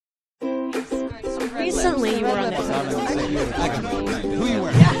Recently, you were on this. Who you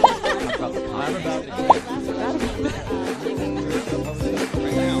wearing? I'm about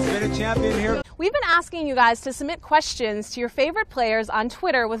to champion here. We've been asking you guys to submit questions to your favorite players on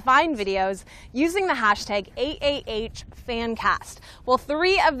Twitter with Vine videos using the hashtag #AAHFancast. Well,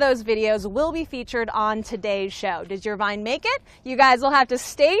 3 of those videos will be featured on today's show. Did your Vine make it? You guys will have to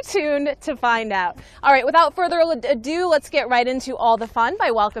stay tuned to find out. All right, without further ado, let's get right into all the fun by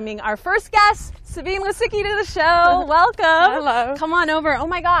welcoming our first guest, Sabine Lisicki, to the show. Welcome. Hello. Come on over. Oh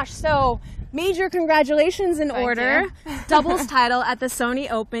my gosh, so major congratulations in order. Doubles title at the Sony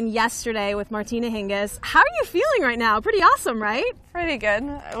Open yesterday with Martina Hingis. How are you feeling right now? Pretty awesome, right? Pretty good.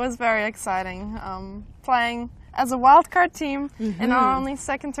 It was very exciting. Playing as a wildcard team in our only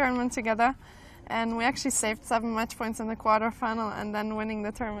second tournament together. And we actually saved 7 match points in the quarterfinal, and then winning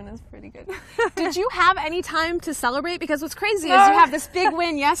the tournament is pretty good. Did you have any time to celebrate? Because what's crazy is you have this big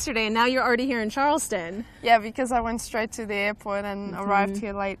win yesterday, and now you're already here in Charleston. Yeah, because I went straight to the airport and arrived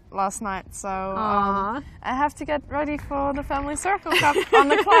here late last night. So I have to get ready for the Family Circle Cup on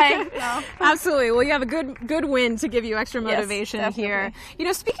the clay. No. Absolutely. Well, you have a good win to give you extra motivation here. Definitely. You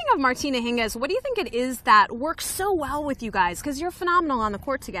know, speaking of Martina Hingis, what do you think it is that works so well with you guys? Because you're phenomenal on the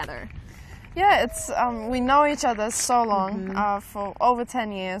court together. Yeah, it's we know each other so long, for over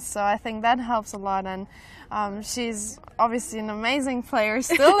 10 years, so I think that helps a lot. And she's obviously an amazing player,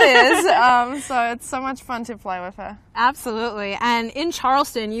 still is, so it's so much fun to play with her. Absolutely. And in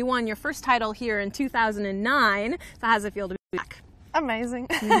Charleston, you won your first title here in 2009. So how does it feel to be back? Amazing.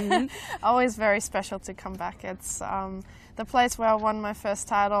 Always very special to come back. It's the place where I won my first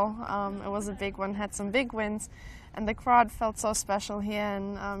title. It was a big one, had some big wins. And the crowd felt so special here,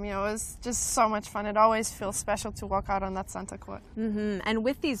 and you know, it was just so much fun. It always feels special to walk out on that center court. And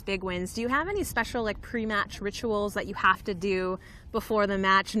with these big wins, do you have any special like pre-match rituals that you have to do before the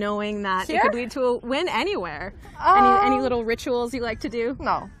match, knowing that it could lead to a win anywhere? Any little rituals you like to do?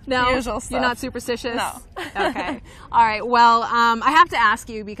 No. No? The usual stuff. You're not superstitious? No. Okay. All right. Well, I have to ask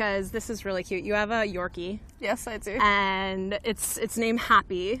you because this is really cute. You have a Yorkie. Yes, I do. And it's named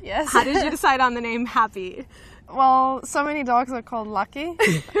Happy. Yes. How did you decide on the name Happy? Well, so many dogs are called Lucky.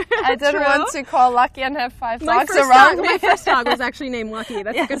 I didn't want to call Lucky and have 5 dogs around me. My first dog was actually named Lucky.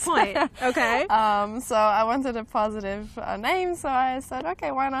 That's a good point. Okay. So I wanted a positive name, so I said,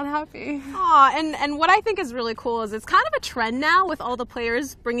 okay, why not Happy? Aw, and what I think is really cool is it's kind of a trend now with all the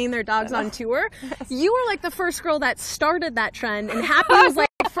players bringing their dogs on tour. Yes. You were like the first girl that started that trend, and Happy was like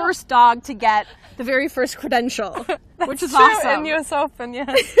the first dog to get the very first credential, which is awesome. In US Open,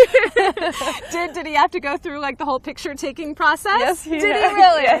 yes. Did he have to go through like the whole picture taking process? Yes, he did. He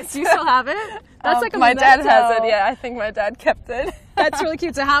really? Yes. Do you still have it? That's like a my memento. dad has it. Yeah, I think my dad kept it. That's really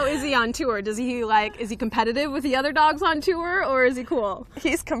cute. So how is he on tour? Is he competitive with the other dogs on tour, or is he cool?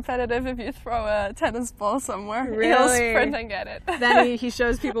 He's competitive if you throw a tennis ball somewhere. Really? He'll sprint and get it. Then he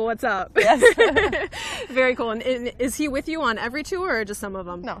shows people what's up. Yes. Very cool. And is he with you on every tour or just some of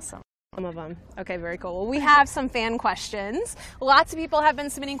them? No, some. Some of them. Okay, very cool. Well, we have some fan questions. Lots of people have been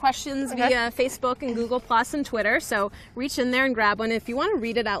submitting questions via Facebook and Google Plus and Twitter, so reach in there and grab one if you want to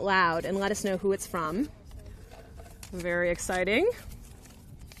read it out loud and let us know who it's from. Very exciting.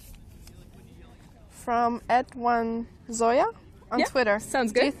 From @1 Zoya on Twitter.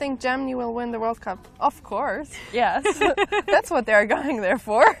 Sounds good. Do you think Germany will win the World Cup? Of course. Yes. That's what they're going there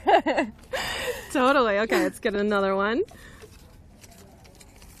for. Totally. Okay, let's get another one.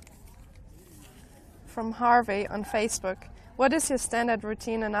 From Harvey on Facebook. What is your standard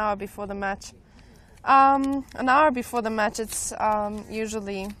routine an hour before the match? An hour before the match, it's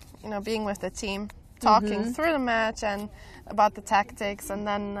usually, you know, being with the team, talking through the match and about the tactics, and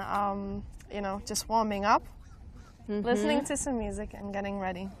then, you know, just warming up, listening to some music and getting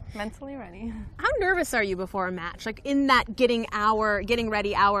ready, mentally ready. How nervous are you before a match? Like in that getting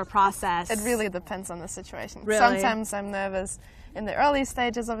ready hour process? It really depends on the situation. Really? Sometimes I'm nervous in the early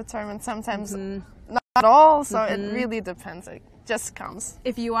stages of a tournament, sometimes not at all, so it really depends. It just comes.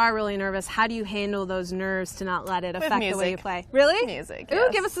 If you are really nervous, how do you handle those nerves to not let it affect music. the way you play? Really? Music, Ooh,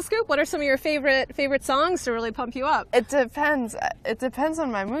 yes. give us the scoop. What are some of your favorite songs to really pump you up? It depends. It depends on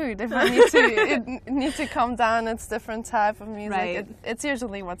my mood. If I need to calm down, it's different type of music. Right. It's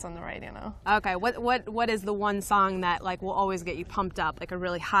usually what's on the radio now. Okay. What is the one song that like will always get you pumped up, like a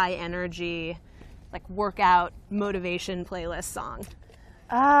really high energy, like workout motivation playlist song?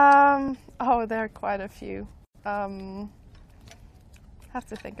 There are quite a few. Have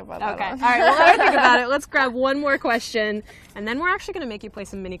to think about that one. All right, well, let me think about it. Let's grab one more question, and then we're actually going to make you play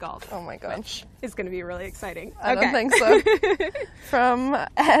some mini golf. Oh my gosh. It's going to be really exciting. I don't think so. From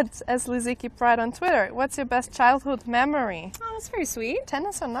 @Lisicki Pride on Twitter. What's your best childhood memory? Oh, that's very sweet.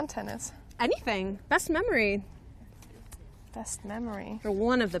 Tennis or non-tennis? anything. Best memory. Best memory. Or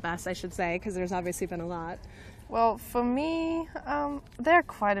one of the best, I should say, because there's obviously been a lot. Well, for me, there are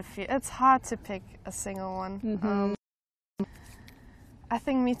quite a few. It's hard to pick a single one. I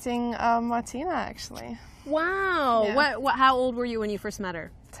think meeting Martina, actually. Wow. Yeah. How old were you when you first met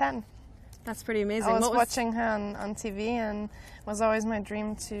her? 10. That's pretty amazing. I was watching her on TV, and it was always my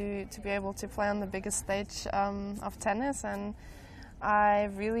dream to be able to play on the biggest stage of tennis, and I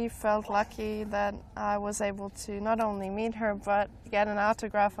really felt lucky that I was able to not only meet her, but get an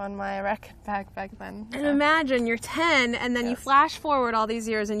autograph on my racket back then. And imagine, you're 10, and then you flash forward all these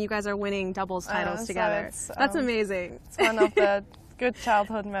years, and you guys are winning doubles titles together. That's amazing. It's one of the good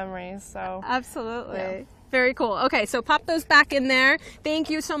childhood memories. So absolutely. Yeah. Very cool. Okay, so pop those back in there. Thank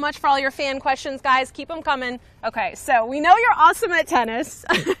you so much for all your fan questions, guys. Keep them coming. Okay, so we know you're awesome at tennis.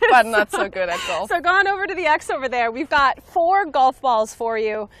 But not so good at golf. So go on over to the X over there. We've got 4 golf balls for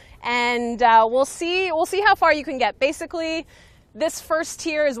you, and we'll see how far you can get. Basically, this first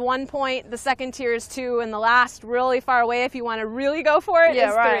tier is 1 point, the second tier is 2, and the last, really far away, if you want to really go for it,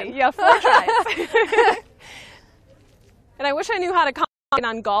 is 3. You have 4 tries. And I wish I knew how to comment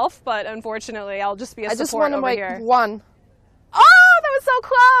on golf, but unfortunately, I'll just be a support over here. I just want to make 1. Oh, that was so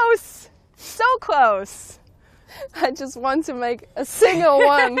close! So close. I just want to make a single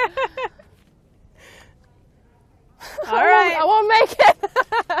one. All right. I won't make it.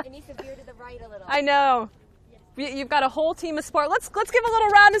 It needs to veer to the right a little. I know. You've got a whole team of support. Let's give a little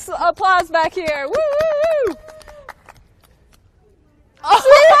round of applause back here. Woo, woo, woo.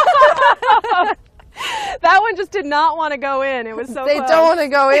 Oh. That one just did not want to go in. It was so They close. don't want to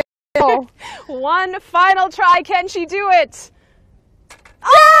go in. Oh. One final try. Can she do it?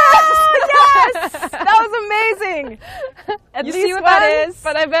 Oh, yes! That was amazing. You see what that is?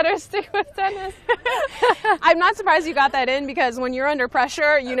 But I better stick with tennis. I'm not surprised you got that in, because when you're under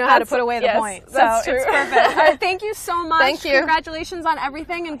pressure, you know how to put away the point. That's so true. It's perfect. All right, thank you so much. Thank you. Congratulations on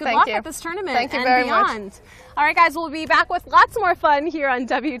everything, and good luck at this tournament Thank you and very beyond. much. All right, guys, we'll be back with lots more fun here on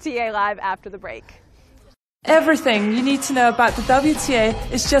WTA Live after the break. Everything you need to know about the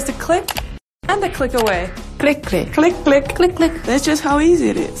WTA is just a click and a click away. Click, click, click, click, click, click. That's just how easy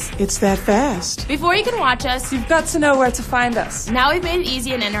it is. It's that fast. Before you can watch us, You've got to know where to find us. now we've made it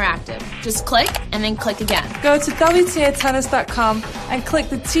easy and interactive. Just click and then click again. Go to WTAtennis.com and click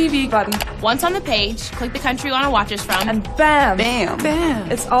the TV button, Once on the page, click the country you want to watch us from, and bam! Bam,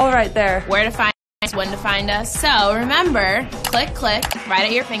 bam. It's all right there. where to find us, when to find us. So remember, click, click, right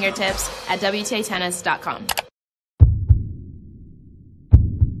at your fingertips at WTAtennis.com.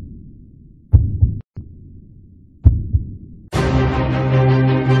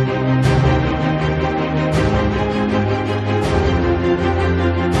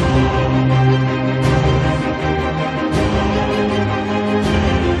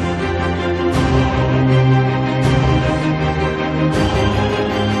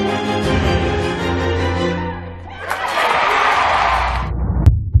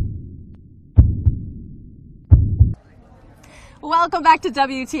 Welcome back to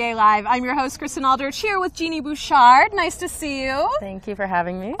WTA Live. I'm your host, Kristen Aldrich, here with Jeannie Bouchard. Nice to see you. Thank you for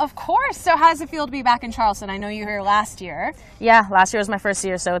having me. Of course. So how does it feel to be back in Charleston? I know you were here last year. Yeah, last year was my first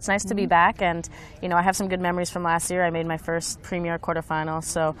year, so it's nice to be back. And, you know, I have some good memories from last year. I made my first Premier quarterfinal,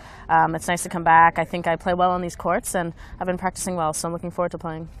 so it's nice to come back. I think I play well on these courts, and I've been practicing well, so I'm looking forward to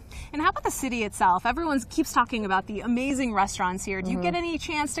playing. And how about the city itself? Everyone keeps talking about the amazing restaurants here. Do you get any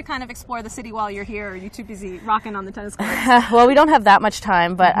chance to kind of explore the city while you're here, or are you too busy rocking on the tennis courts? Well, we don't have that much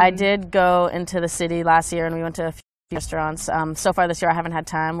time, but I did go into the city last year, and we went to a few restaurants. So far this year I haven't had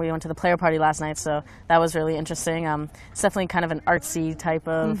time. We went to the player party last night, so that was really interesting. It's definitely kind of an artsy type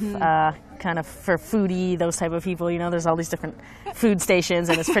of kind of for foodie, those type of people. You know, there's all these different food stations,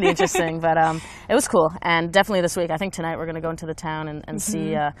 and it's pretty interesting. But it was cool, and definitely this week. I think tonight we're going to go into the town and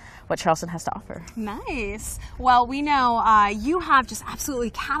see what Charleston has to offer. Nice. Well, we know you have just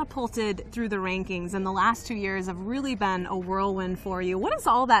absolutely catapulted through the rankings, and the last 2 years have really been a whirlwind for you. What has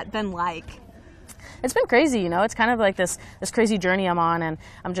all that been like? It's been crazy, you know. It's kind of like this crazy journey I'm on, and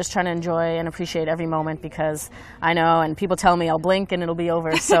I'm just trying to enjoy and appreciate every moment, because I know, and people tell me I'll blink and it'll be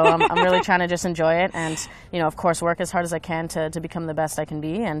over. So I'm really trying to just enjoy it, and, you know, of course, work as hard as I can to become the best I can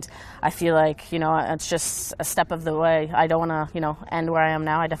be. And I feel like, you know, it's just a step of the way. I don't want to, you know, end where I am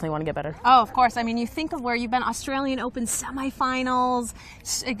now. I definitely want to get better. Oh, of course. I mean, you think of where you've been: Australian Open semifinals,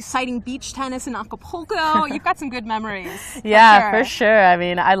 exciting beach tennis in Acapulco. You've got some good memories. Yeah, for sure. I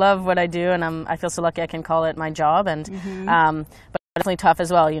mean, I love what I do, and I feel so lucky I can call it my job. And but definitely tough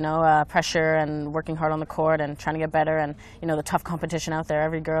as well, pressure and working hard on the court and trying to get better, and the tough competition out there.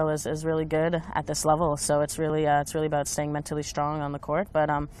 Every girl is really good at this level, so it's really about staying mentally strong on the court. But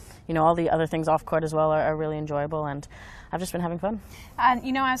all the other things off court as well are really enjoyable, and I've just been having fun.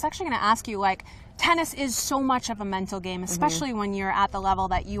 And I was actually going to ask you, like, tennis is so much of a mental game, especially when you're at the level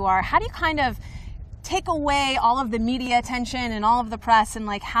that you are. How do you kind of take away all of the media attention and all of the press and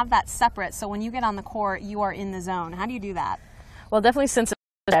like have that separate, so when you get on the court you are in the zone? How do you do that? Well, definitely since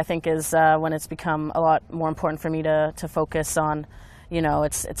I think is when it's become a lot more important for me to focus on,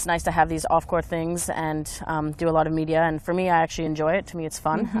 it's nice to have these off-court things and do a lot of media. And for me, I actually enjoy it. To me, it's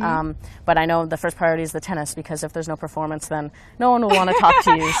fun. But I know the first priority is the tennis, because if there's no performance, then no one will want to talk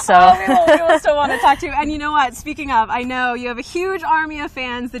to you. So we will still want to talk to you. And you know what? Speaking of, I know you have a huge army of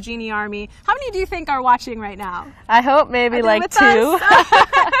fans, the Genie Army. How many do you think are watching right now? I hope maybe like 2.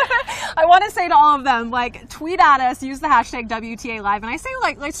 I want to say to all of them, like, tweet at us, use the hashtag WTA Live, and I say,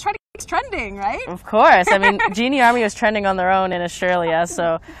 like, let's try to keep trending, right? Of course. I mean, Genie Army was trending on their own in Australia,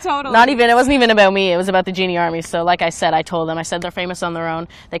 so totally. It wasn't even about me, it was about the Genie Army. So like I said, I told them, they're famous on their own,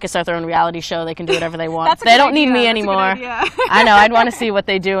 they can start their own reality show, they can do whatever they want. They don't need me anymore. I know, I'd want to see what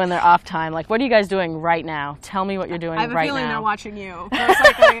they do in their off time. Like, what are you guys doing right now? Tell me what you're doing right now. I have a feeling they're watching you, most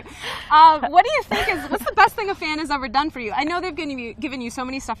likely. What do you think what's the best thing a fan has ever done for you? I know they've given you so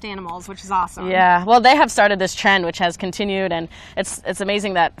many stuffed animals, which is awesome. Yeah, well, they have started this trend, which has continued, and it's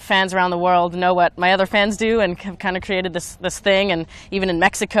amazing that fans around the world know what my other fans do and have kind of created this thing. And even in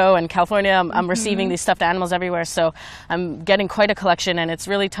Mexico and California, I'm receiving these stuffed animals everywhere, so I'm getting quite a collection, and it's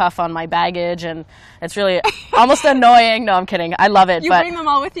really tough on my baggage, and it's really almost annoying. No, I'm kidding. I love it. You bring them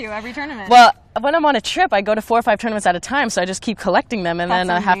all with you every tournament. Well, when I'm on a trip, I go to 4 or 5 tournaments at a time, so I just keep collecting them, and then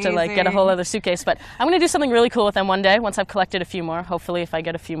I have to like get a whole other suitcase. But I'm going to do something really cool with them one day, once I've collected a few more, hopefully, if I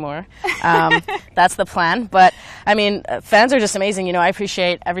get a few more. That's the plan. But, I mean, fans are just amazing. I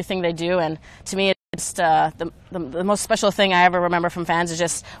appreciate everything they do, and to me, it's the most special thing I ever remember from fans is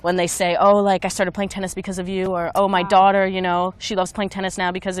just when they say, oh, like, I started playing tennis because of you, or, oh, my daughter, she loves playing tennis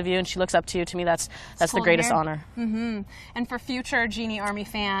now because of you, and she looks up to you. To me, that's the greatest honor. And for future Genie Army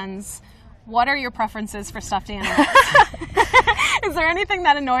fans, what are your preferences for stuffed animals? Is there anything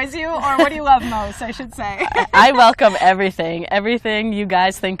that annoys you, or what do you love most, I should say? I welcome everything you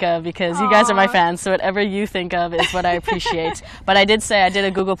guys think of, because you guys are my fans, so whatever you think of is what I appreciate. But I did say I did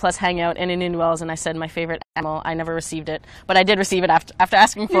a Google Plus hangout in Indian Wells, and I said my favorite animal. I never received it, but I did receive it after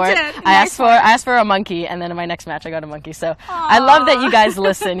asking for it. I asked for a monkey, and then in my next match I got a monkey. So I love that you guys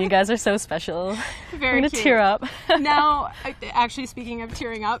listen. You guys are so special. Very I'm going to tear up. Now, actually, speaking of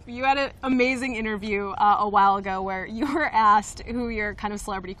tearing up, you had an amazing interview a while ago where you were asked who your kind of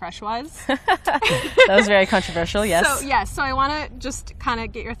celebrity crush was. That was very controversial, yes. So I want to just kind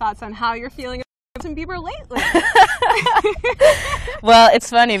of get your thoughts on how you're feeling about Justin Bieber lately. Well, it's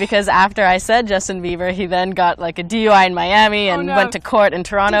funny because after I said Justin Bieber, he then got like a DUI in Miami and went to court in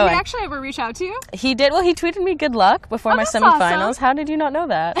Toronto. Did he actually ever reach out to you? He did. Well, he tweeted me good luck before my semifinals. Awesome. How did you not know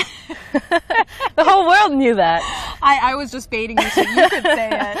that? The whole world knew that. I was just baiting you so you could say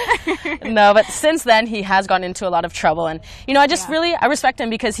it. No, but since then he has gotten into a lot of trouble, and I just I respect him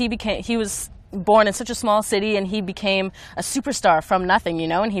because he was born in such a small city, and he became a superstar from nothing,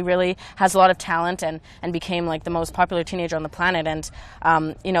 and he really has a lot of talent and became like the most popular teenager on the planet. And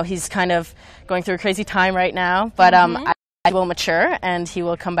he's kind of going through a crazy time right now, but I will mature and he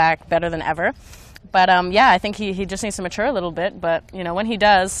will come back better than ever. But I think he just needs to mature a little bit. But when he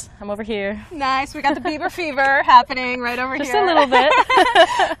does, I'm over here. Nice. We got the Bieber fever happening right over just here. Just a little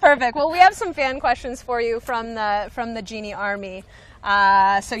bit. Perfect. Well, we have some fan questions for you from the Genie Army.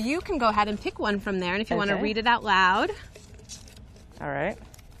 So you can go ahead and pick one from there, and if you want to read it out loud. All right.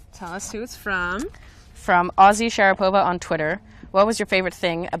 Tell us who it's from. From Aussie Sharapova on Twitter. What was your favorite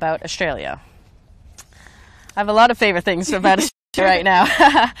thing about Australia? I have a lot of favorite things about Australia right now.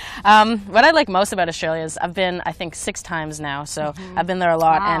 What I like most about Australia is I've been, I think, 6 times now, so I've been there a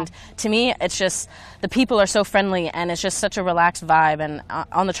lot. Wow. And to me, it's just the people are so friendly, and it's just such a relaxed vibe, and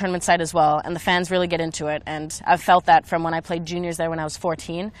on the tournament side as well, and the fans really get into it. And I've felt that from when I played juniors there when I was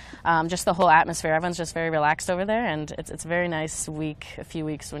 14. Just the whole atmosphere, everyone's just very relaxed over there, and it's a very nice a few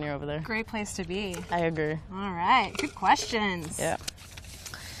weeks when you're over there. Great place to be. I agree. All right, good questions. Yeah.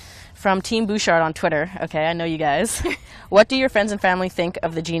 From Team Bouchard on Twitter. Okay, I know you guys. What do your friends and family think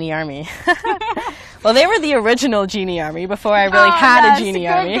of the Genie Army? Well, they were the original Genie Army before I really had a Genie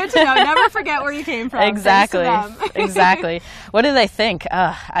Army. Good to know. Never forget where you came from. Exactly. Thanks to them. Exactly. What do they think?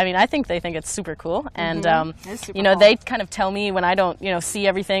 I mean, I think they think it's super cool. And, super you know, cool. they kind of tell me when I don't, you know, see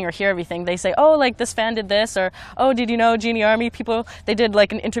everything or hear everything. They say, oh, like this fan did this, or, oh, did you know Genie Army people, they did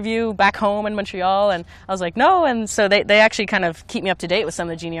like an interview back home in Montreal. And I was like, no. And so they actually kind of keep me up to date with some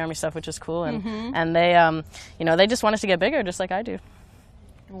of the Genie Army stuff, which is cool. And they, you know, they just want us to get bigger just like I do.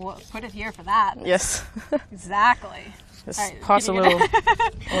 We'll put it here for that. Yes. Exactly. This All right, pot's a little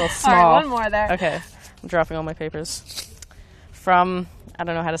small. All right, one more there. Okay. I'm dropping all my papers. From, I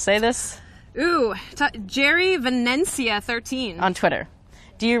don't know how to say this. Ooh, Jerry Venencia 13. On Twitter.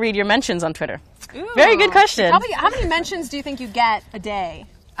 Do you read your mentions on Twitter? Ooh. Very good question. How many mentions do you think you get a day?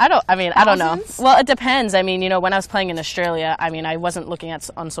 I don't know. Thousands? Well, it depends. I mean, you know, when I was playing in Australia, I mean, I wasn't looking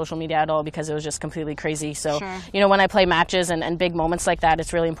on social media at all because it was just completely crazy. So, Sure. you know, when I play matches and big moments like that,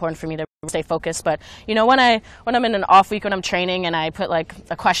 it's really important for me to stay focused. But, you know, when I'm in an off week when I'm training and I put like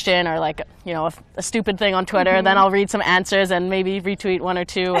a question or like, you know, a stupid thing on Twitter, then I'll read some answers and maybe retweet one or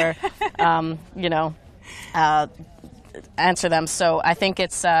two or, you know, answer them. So I think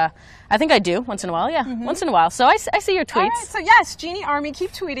I think I do once in a while, yeah, once in a while. So I see your tweets. All right, so yes, Genie Army,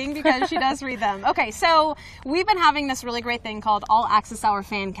 keep tweeting because she does read them. Okay, so we've been having this really great thing called All Access Hour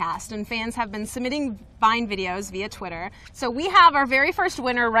Fancast, and fans have been submitting Vine videos via Twitter. So we have our very first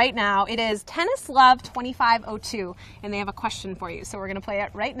winner right now. It is Tennis Love 2502, and they have a question for you. So we're going to play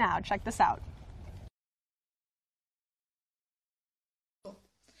it right now. Check this out.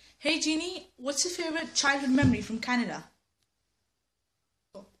 Hey Jeannie, what's your favorite childhood memory from Canada?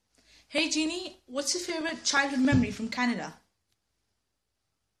 Hey Jeannie, what's your favorite childhood memory from Canada?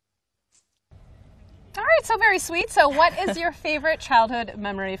 All right, so very sweet. So what is your favorite childhood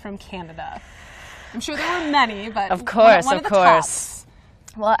memory from Canada? I'm sure there were many, but Of course, one of the course. tops.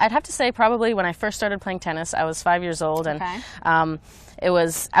 Well, I'd have to say probably when I first started playing tennis, I was 5 years old, and it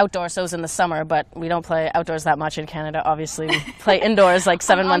was outdoors, so it was in the summer, but we don't play outdoors that much in Canada, obviously. We play indoors like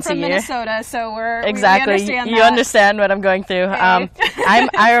 7 months a year. I'm from Minnesota, so Exactly. we understand You that. understand what I'm going through. Okay.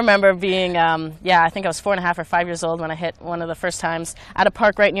 I remember being, I think I was 4.5 or 5 years old when I hit one of the first times at a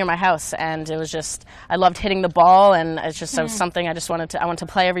park right near my house, and it was just, I loved hitting the ball, and it's just it was something I wanted to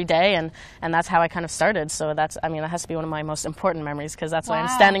play every day, and that's how I kind of started. So that has to be one of my most important memories, because that's why I'm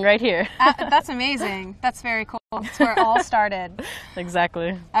standing right here. That's amazing. That's very cool. That's where it all started.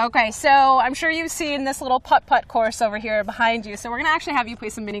 Exactly. Okay, so I'm sure you've seen this little putt-putt course over here behind you, so we're going to actually have you play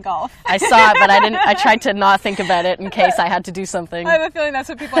some mini golf. I saw it, but I tried to not think about it in case I had to do something. I have a feeling that's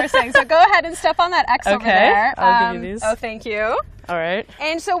what people are saying. So go ahead and step on that X over there. I'll give you these. Oh, thank you. All right.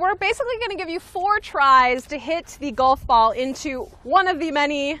 And so we're basically going to give you 4 tries to hit the golf ball into one of the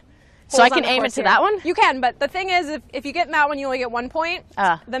many So I can aim it to that one? You can, but the thing is, if you get in that one, you only get 1 point.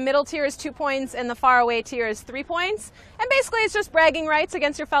 The middle tier is 2 points, and the far away tier is 3 points. And basically, it's just bragging rights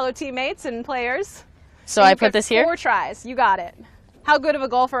against your fellow teammates and players. So I put this here? 4 tries. You got it. How good of a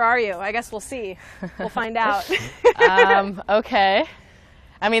golfer are you? I guess we'll see. We'll find out. Okay.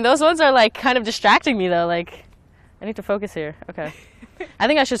 I mean, those ones are like kind of distracting me, though. Like, I need to focus here. Okay. I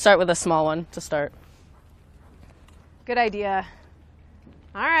think I should start with a small one to start. Good idea.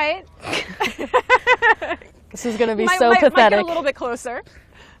 All right. This is going to be might pathetic. get a little bit closer.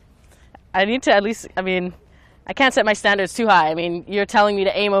 I need to at least, I mean, I can't set my standards too high. I mean, you're telling me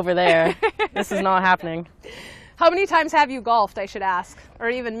to aim over there. This is not happening. How many times have you golfed, I should ask, or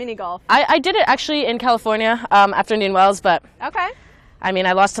even mini golf? I did it actually in California after Indian Wells, but Okay. I mean,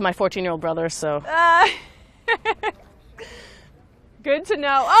 I lost to my 14-year-old brother, so. Good to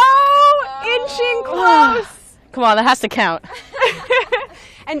know. Oh, inching close. Come on, that has to count.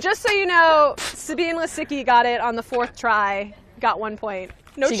 And just so you know, Sabine Lisicki got it on the 4th try, got 1 point.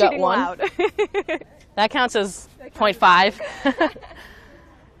 No She got cheating one? allowed. That counts as 0.5.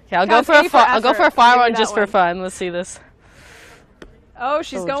 Okay, I'll Counts go for A for I'll go for a effort. far I'll give one you just that for fun. Let's see this. Oh,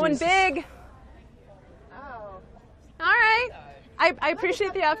 she's Oh, going Jesus. big. All right. I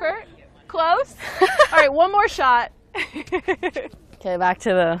appreciate the effort. Close. All right, one more shot. Okay, back to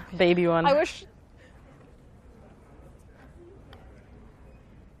the baby one. I wish.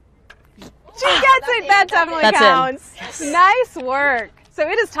 She gets it. That definitely That's counts. Yes. Nice work. So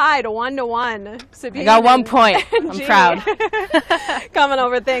it is tied 1-1. Sabine I got 1 and point. I'm Jeannie proud. coming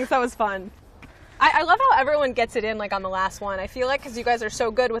over. Thanks. That was fun. I love how everyone gets it in like on the last one. I feel like because you guys are so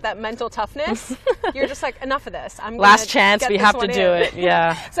good with that mental toughness, you're just like, enough of this. I'm Last gonna chance, get we this have to one do in. it.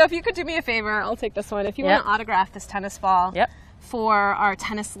 Yeah. So if you could do me a favor, I'll take this one. If you Yep. want to autograph this tennis ball Yep. for our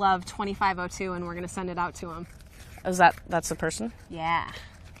Tennis Love 2502, and we're going to send it out to him. That's the person? Yeah.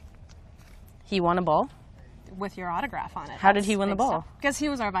 He won a ball? With your autograph on it. How did he win the ball? Because he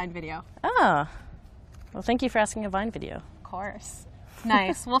was our Vine video. Oh. Well, thank you for asking a Vine video. Of course.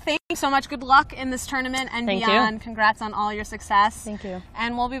 Nice. Well, thank you so much. Good luck in this tournament and Thank beyond. you. Congrats on all your success. Thank you.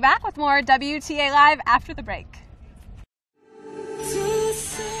 And we'll be back with more WTA Live after the break.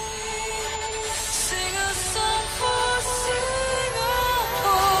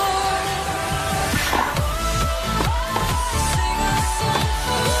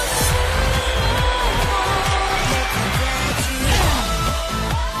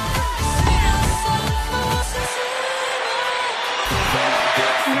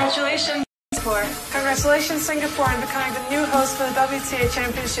 Congratulations, Singapore. Congratulations, Singapore, on becoming the new host for the WTA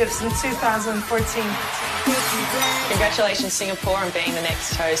Championships in 2014. Congratulations, Singapore, on being the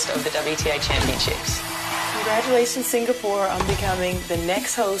next host of the WTA Championships. Congratulations, Singapore, on becoming the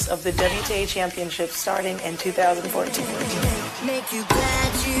next host of the WTA Championships starting in 2014.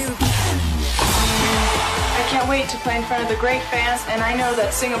 I can't wait to play in front of the great fans, and I know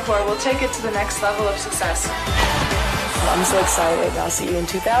that Singapore will take it to the next level of success. I'm so excited. I'll see you in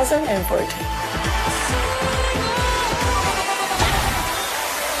 2014.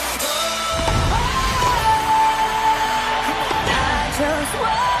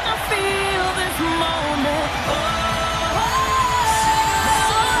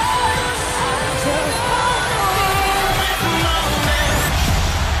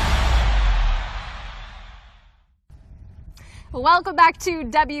 Welcome back to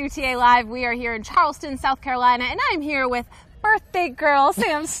WTA Live. We are here in Charleston, South Carolina, and I'm here with birthday girl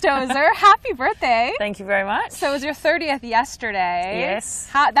Sam Stozer. Happy birthday. Thank you very much. So it was your 30th yesterday. Yes.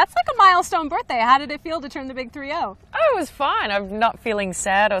 That's like a milestone birthday. How did it feel to turn the big 3-0? Oh, it was fine. I'm not feeling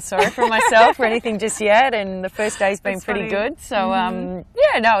sad or sorry for myself or anything just yet, and the first day's been That's pretty funny. good. So,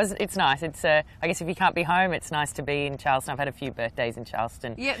 yeah, no, it's nice. It's I guess if you can't be home, it's nice to be in Charleston. I've had a few birthdays in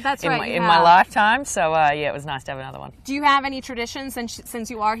Charleston. Yeah, that's in right. my lifetime. So, yeah, it was nice to have another one. Do you have any traditions since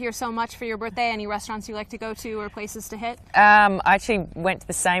you are here so much for your birthday? Any restaurants you like to go to or places to hit? I actually went to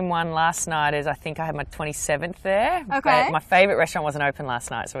the same one last night as I think I had my 27th there. Okay. But my favourite restaurant wasn't open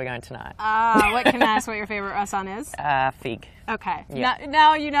last night, so we're going tonight. What can I ask what your favorite restaurant is? Fig. Okay. Yeah.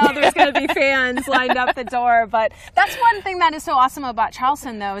 Now you know there's going to be fans lined up the door. But that's one thing that is so awesome about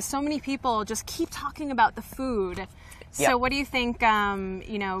Charleston, though, is so many people just keep talking about the food. So Yep. what do you think,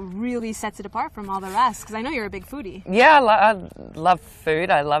 really sets it apart from all the rest? Because I know you're a big foodie. Yeah, I love food.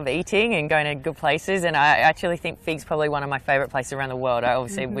 I love eating and going to good places. And I actually think Fig's probably one of my favourite places around the world.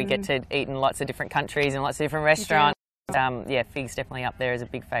 Obviously, we get to eat in lots of different countries and lots of different restaurants. Yeah, Fig's definitely up there as a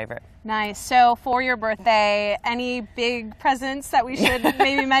big favourite. Nice. So for your birthday, any big presents that we should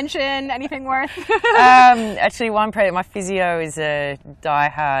maybe mention? Anything worth? Actually, one present, my physio is a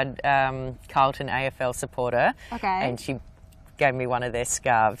diehard Carlton AFL supporter. Okay. And she gave me one of their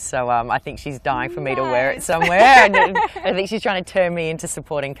scarves. So I think she's dying for me to wear it somewhere. And I think she's trying to turn me into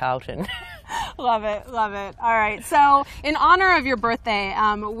supporting Carlton. Love it, love it. All right, so in honor of your birthday,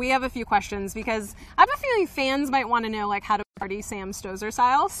 we have a few questions because I have a feeling fans might want to know like how to party Sam Stozer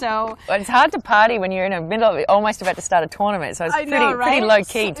style. So Well, it's hard to party when you're in the middle of almost about to start a tournament, so it's pretty low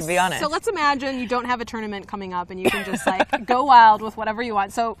key, to be honest. So let's imagine you don't have a tournament coming up and you can just like go wild with whatever you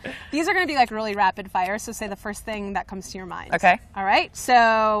want. So these are going to be like really rapid fire. So say the first thing that comes to your mind. Okay. All right.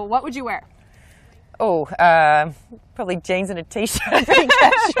 So what would you wear? Oh, probably jeans and a t-shirt, pretty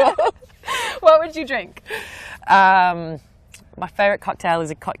casual. What would you drink? My favourite cocktail is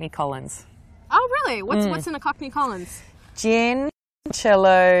a Cockney Collins. Oh, really? What's in a Cockney Collins? Gin,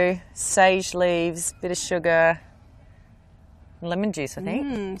 cello, sage leaves, bit of sugar, lemon juice, I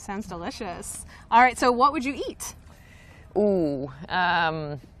think. Sounds delicious. All right. So what would you eat? Ooh,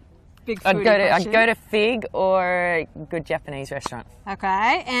 Big foodie I'd go to Fig or a good Japanese restaurant.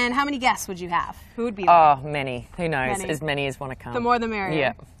 Okay. And how many guests would you have? Who would be there? Oh, many. Who knows? Many. As many as want to come. The more the merrier.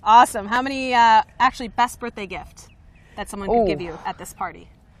 Yeah. Awesome. How many, actually, best birthday gift that someone could give you at this party?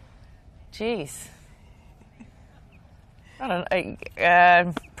 Jeez. I don't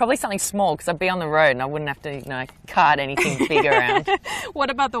know. Probably something small because I'd be on the road and I wouldn't have to, cart anything big around.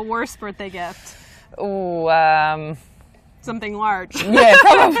 What about the worst birthday gift? Ooh, Something large. yeah,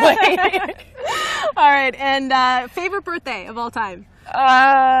 probably. All right. And favorite birthday of all time?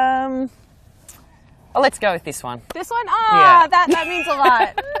 Well, let's go with this one. This one? Oh, Yeah. that means a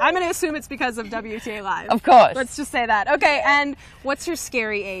lot. I'm going to assume it's because of WTA Live. Of course. Let's just say that. Okay. And what's your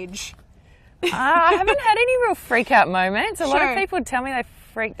scary age? I haven't had any real freak out moments. A lot Sure. of people tell me they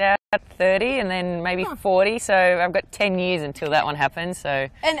freaked out at 30 and then maybe 40, so I've got 10 years until that one happens. So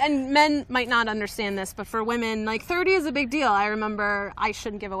And men might not understand this, but for women, like 30 is a big deal. I remember, I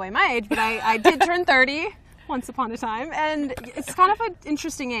shouldn't give away my age, but I did turn 30 once upon a time. And it's kind of an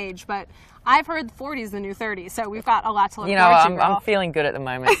interesting age, but I've heard 40 is the new 30, so we've got a lot to look forward to. I'm feeling good at the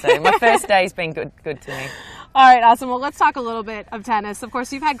moment, so my first day's been good to me. All right, awesome. Well, let's talk a little bit of tennis. Of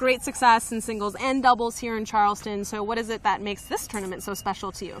course, you've had great success in singles and doubles here in Charleston, so what is it that makes this tournament so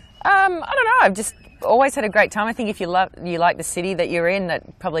special to you? I don't know. I've just always had a great time. I think if you like the city that you're in,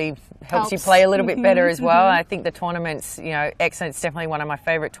 that probably helps you play a little bit better as well. I think the tournament's, excellent. It's definitely one of my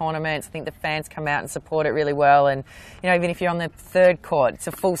favourite tournaments. I think the fans come out and support it really well, and even if you're on the third court, it's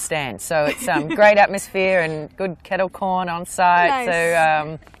a full stand, so it's great atmosphere and good kettle corn on site. Nice.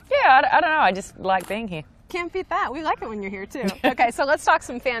 So I don't know. I just like being here. Can't beat that. We like it when you're here too. Okay, so let's talk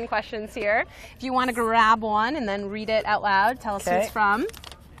some fan questions here. If you want to grab one and then read it out loud, tell us who it's from.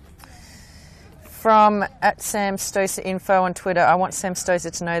 From @SamStosa.info on Twitter. I want Sam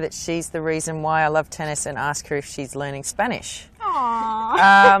Stosa to know that she's the reason why I love tennis and ask her if she's learning Spanish.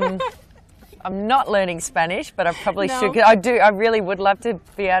 Aww. I'm not learning Spanish, but I probably should. I really would love to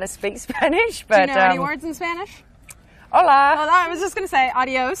be able to speak Spanish. But do you know any words in Spanish? Hola. Hola. I was just going to say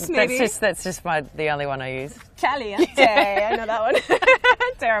adios, maybe. That's just the only one I use. Caliente. I know that one.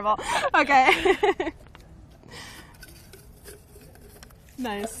 Terrible. Okay.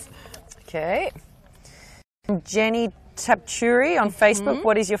 Nice. Okay. Jenny Tapchuri on Facebook.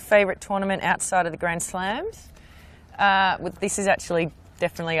 What is your favourite tournament outside of the Grand Slams? This is actually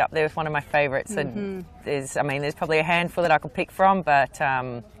definitely up there with one of my favourites. There's probably a handful that I could pick from, but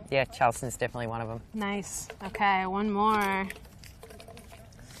Charleston's definitely one of them. Nice. Okay, one more.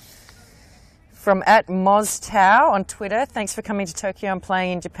 From @MozTao on Twitter. Thanks for coming to Tokyo and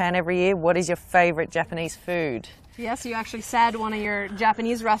playing in Japan every year. What is your favourite Japanese food? Yes, you actually said one of your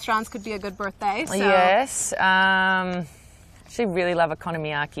Japanese restaurants could be a good birthday. So. Yes. Actually really love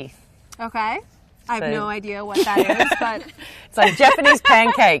okonomiyaki. Okay. I have no idea what that is, but... It's like Japanese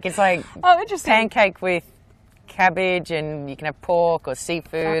pancake. It's like interesting. Pancake with cabbage, and you can have pork or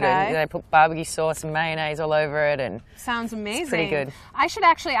seafood, and they put barbecue sauce and mayonnaise all over it. And sounds amazing. It's pretty good. I should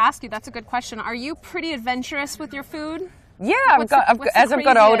actually ask you, that's a good question. Are you pretty adventurous with your food? Yeah, as I've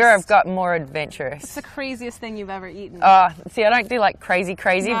got older, I've got more adventurous. What's the craziest thing you've ever eaten? See, I don't do like crazy,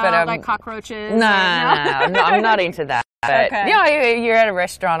 no, but like cockroaches. No, I'm not into that. But you're at a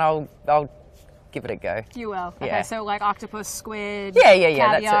restaurant, I'll give it a go. You will. Yeah. Okay, so like octopus, squid,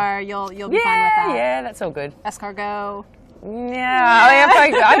 caviar, that's you'll be fine with that. Yeah, that's all good. Escargot. Yeah,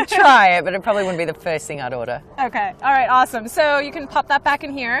 I'd try it, but it probably wouldn't be the first thing I'd order. Okay, all right, awesome. So you can pop that back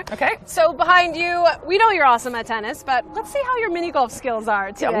in here. Okay. So behind you, we know you're awesome at tennis, but let's see how your mini golf skills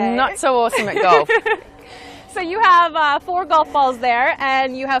are today. I'm not so awesome at golf. So you have 4 golf balls there,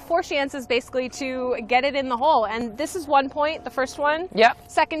 and you have 4 chances basically to get it in the hole. And this is 1 point, the first one. Yep.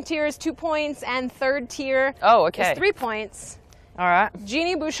 Second tier is 2 points, and third tier is 3 points. All right.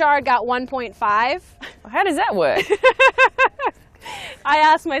 Jeannie Bouchard got 1.5. How does that work? I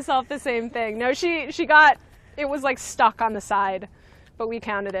asked myself the same thing. No, she got, it was like stuck on the side, but we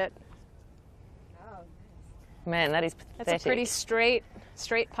counted it. Man, that is pathetic. That's a pretty straight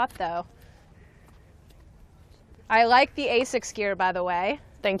putt though. I like the Asics gear, by the way.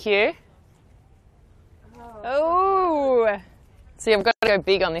 Thank you. Oh. See, I've got to go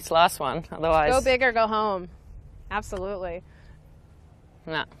big on this last one, otherwise... Go big or go home. Absolutely.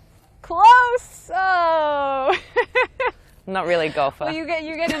 No. Close! Oh! Not really a golfer. Well, you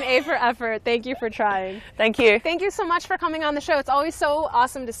get an A for effort. Thank you for trying. Thank you. Thank you so much for coming on the show. It's always so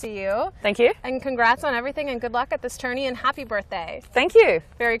awesome to see you. Thank you. And congrats on everything, and good luck at this tourney, and happy birthday. Thank you.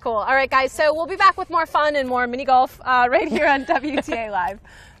 Very cool. All right, guys, so we'll be back with more fun and more mini golf right here on WTA Live.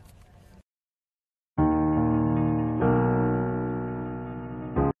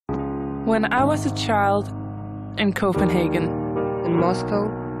 When I was a child in Copenhagen, in Moscow,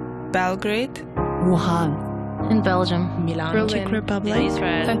 Belgrade, Wuhan, in Belgium, Milan, Berlin, Czech Republic,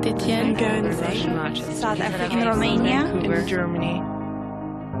 Israel, Saint-Étienne, South Africa, in Romania, in Germany.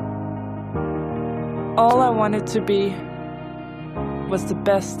 All I wanted to be was the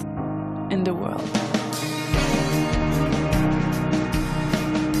best in the world.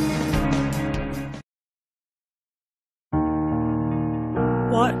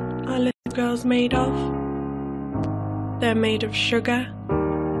 What are little girls made of? They're made of sugar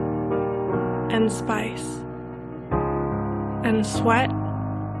and spice and sweat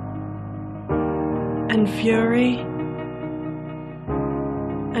and fury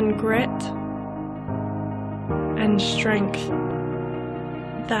and grit and strength.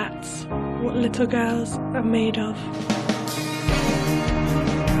 That's what little girls are made of.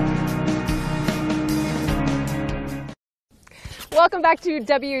 Welcome back to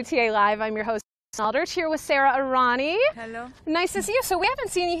WTA Live. I'm your host, Aldert here with Sarah Arani. Hello. Nice to see you. So we haven't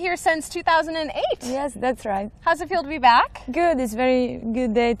seen you here since 2008. Yes, that's right. How's it feel to be back? Good. It's very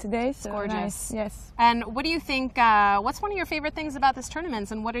good day today. So gorgeous. Nice. Yes. And what do you think, what's one of your favorite things about this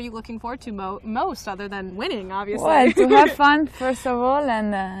tournament, and what are you looking forward to most, other than winning, obviously? Well, to have fun, first of all,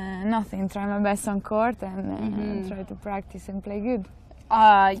 and nothing. Try my best on court and try to practice and play good.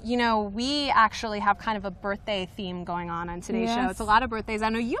 You know, we actually have kind of a birthday theme going on today's show. It's a lot of birthdays. I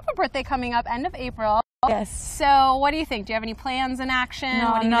know you have a birthday coming up end of April. Yes. So what do you think? Do you have any plans in action?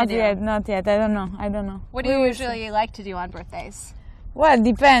 No, what are you not gonna do? yet. Not yet. I don't know. What do you usually like to do on birthdays? Well, it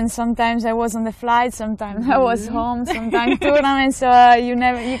depends. Sometimes I was on the flight. Sometimes I was home. Sometimes tournaments. So you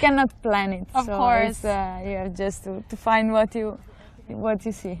cannot plan it. Of course. You have just to find what you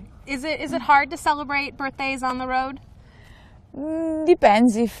see. Is it hard to celebrate birthdays on the road?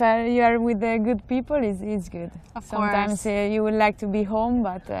 Depends. If you are with good people, it's good. Of sometimes course. You would like to be home,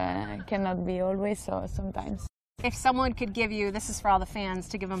 but cannot be always. So sometimes. If someone could give you, this is for all the fans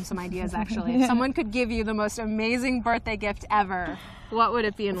to give them some ideas actually, if someone could give you the most amazing birthday gift ever, what would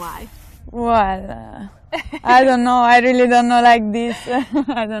it be and why? Well, I don't know. I really don't know like this.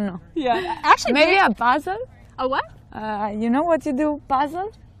 I don't know. Yeah. Actually, maybe a puzzle. A what? You know what you do?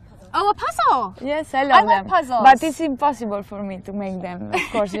 Puzzle? Oh, a puzzle! Yes, I love them. puzzles. But it's impossible for me to make them. Of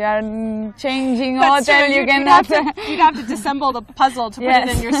course, you are changing That's hotel. true. You cannot. You'd have to disassemble the puzzle to put it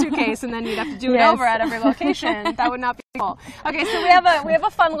in your suitcase, and then you'd have to do it over at every location. That would not be cool. Okay, so we have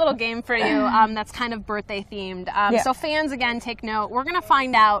a fun little game for you that's kind of birthday themed. So fans, again, take note. We're going to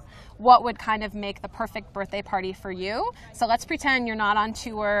find out what would kind of make the perfect birthday party for you. So let's pretend you're not on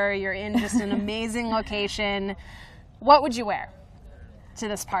tour. You're in just an amazing location. What would you wear to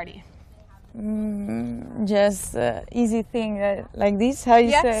this party? Just easy thing like this. How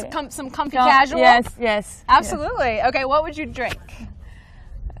you say? Some comfy casual. Yes. Absolutely. Yes. Okay, what would you drink?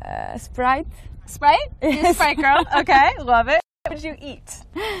 Sprite. Sprite? You're a Sprite girl. Okay, love it. What would you eat?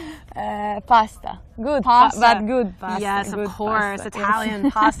 Pasta. Good pasta, but good pasta. Yes, good of course. pasta. Italian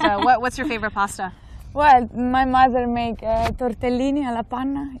pasta. What's your favorite pasta? Well, my mother make tortellini alla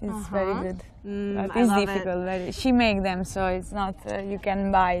panna. It's very good. But it's difficult. She make them, so it's not you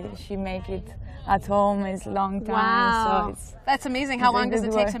can buy. She make it at home. It's long time. Wow, so that's amazing. How long does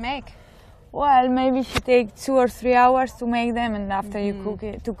it take to make? Well, maybe she take 2 or 3 hours to make them, and after you cook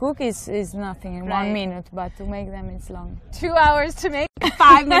it. To cook is nothing in 1 minute, but to make them it's long. 2 hours to make,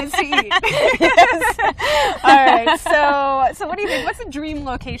 5 minutes to eat. Yes. All right. So what do you think? What's the dream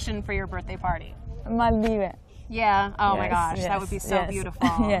location for your birthday party? Maldives. Yeah. Oh my gosh, that would be so beautiful.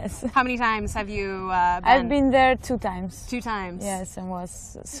 Yes. How many times have you been? I've been there 2 times. 2 times. Yes, and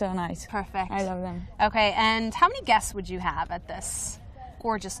was so nice. Perfect. I love them. Okay, and how many guests would you have at this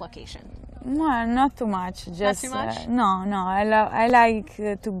gorgeous location? Well, not too much. Just not too much. No. I like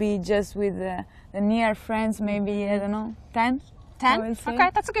to be just with the near friends. Maybe I don't know, 10. 10. Okay,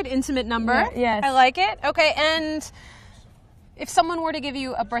 that's a good intimate number. Yeah, yes. I like it. Okay, and if someone were to give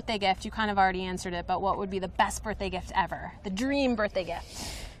you a birthday gift, you kind of already answered it, but what would be the best birthday gift ever? The dream birthday gift?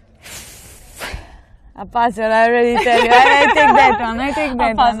 A puzzle, I already tell you. I take that one. I take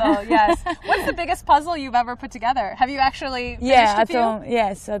that one. A puzzle, yes. What's the biggest puzzle you've ever put together? Have you actually finished a few? Home.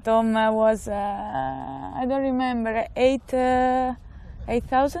 Yes, at home was, I don't remember,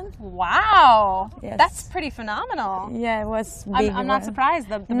 8,000? Wow. Yes. That's pretty phenomenal. Yeah, it was big. I'm not surprised.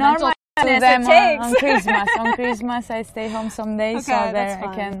 The normal mental them it takes. on Christmas. On Christmas, I stay home some days, Okay, so that's there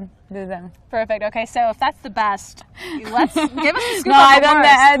I can do them. Perfect. Okay, so if that's the best, let's give us a scoop. No, on I the don't. worst.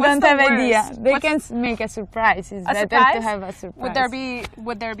 I What's don't the have worst? idea. They can make a surprise. It's better to have a surprise.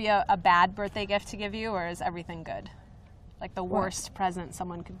 Would there be a bad birthday gift to give you, or is everything good? Like the worst present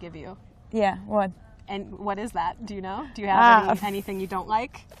someone could give you? Yeah. What? And what is that? Do you know? Do you have anything you don't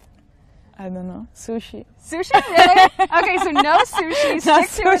like? I don't know. Sushi. Sushi? Really? Okay, so no sushi. Stick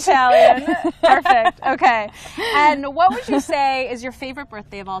to Italian. Perfect. Okay. And what would you say is your favorite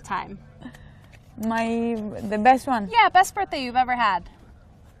birthday of all time? The best one? Yeah, best birthday you've ever had.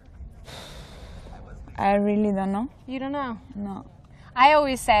 I really don't know. You don't know? No. I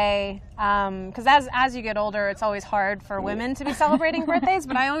always say, because as you get older, it's always hard for women to be celebrating birthdays,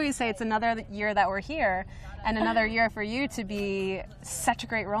 but I always say it's another year that we're here, and another year for you to be such a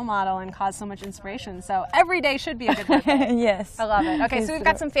great role model and cause so much inspiration. So every day should be a good birthday. Yes. I love it. Okay, so we've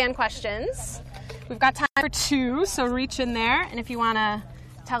got some fan questions. We've got time for 2, so reach in there, and if you want to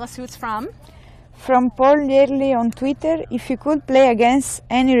tell us who it's from. From Paul Yearly on Twitter, if you could play against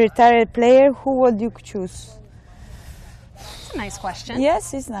any retired player, who would you choose? That's a nice question.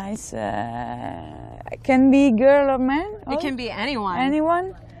 Yes, it's nice. Can be girl or man? It can be anyone.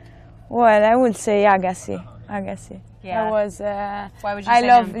 Anyone? Well, I would say Agassi. Agassi. Yeah. I was. Why would you I say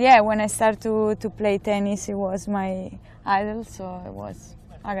love. him? Yeah, when I started to play tennis, he was my idol, so it was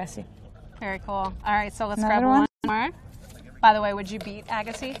Agassi. Very cool. All right, so let's Another grab one? one more. By the way, would you beat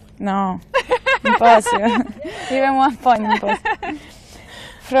Agassi? No, impossible. Even 1 point impossible.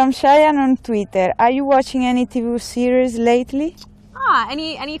 From Cheyenne on Twitter, are you watching any TV series lately?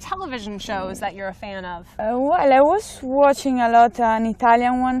 Any television shows that you're a fan of? Well, I was watching a lot an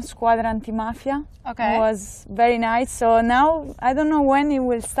Italian one, Squadra Antimafia. Okay. It was very nice. So now I don't know when it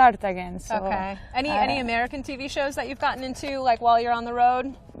will start again. So, Okay. Any American TV shows that you've gotten into, like while you're on the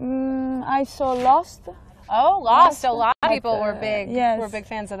road? I saw Lost. Oh, Lost. A lot of people were yes. big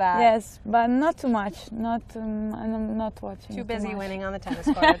fans of that. Yes, but not too much. I'm not watching. Too busy much. winning on the tennis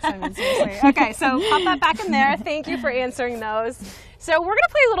courts. I mean, seriously. Okay, so pop that back in there. Thank you for answering those. So we're going to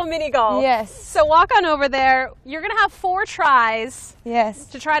play a little mini golf. Yes. So walk on over there. You're going to have 4 tries. Yes.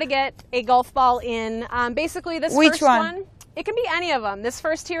 To try to get a golf ball in. Basically, this Which first one? It can be any of them. This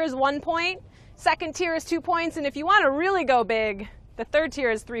first tier is 1 point. Second tier is 2 points. And if you want to really go big, the third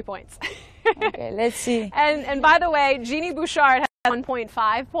tier is 3 points. Okay, let's see. And by the way, Jeannie Bouchard had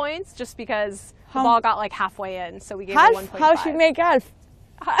 1.5 points just because the ball got like halfway in, so we gave her 1.5. How she make half?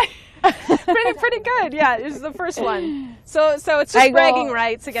 pretty good. Yeah, it was the first one. So it's just bragging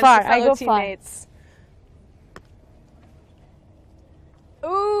rights against far. the fellow I go teammates.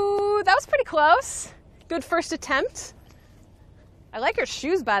 Far. Ooh, that was pretty close. Good first attempt. I like your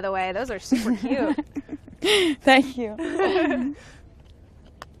shoes, by the way. Those are super cute. Thank you.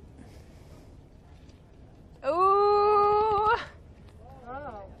 Ooh.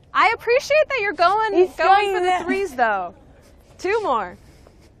 I appreciate that you're going for the threes, though. 2 more.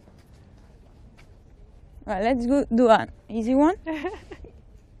 Well, let's do an easy one.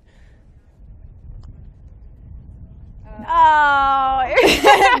 Oh.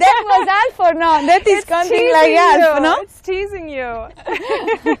 That was half or no? That is counting like half, no? It's teasing you.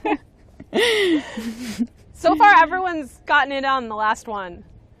 So far, everyone's gotten it on the last one.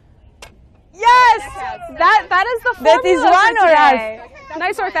 Yes! That is the formula. That is one for or today. half?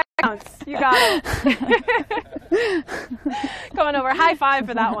 Nice work. That counts. You got it. Coming over. High five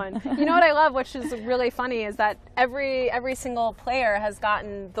for that one. You know what I love, which is really funny, is that every single player has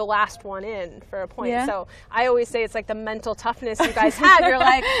gotten the last one in for a point. Yeah. So I always say it's like the mental toughness you guys have. You're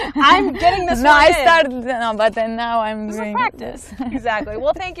like, I'm getting this one I in. started, no, but then now I'm doing practice. Exactly.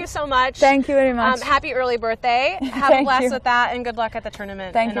 Well, thank you so much. Thank you very much. Happy early birthday. Have a Thank blast you. with that, and good luck at the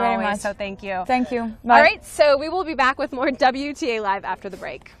tournament. Thank you very always. much. So thank you. Thank you. Bye. All right, so we will be back with more WTA Live after the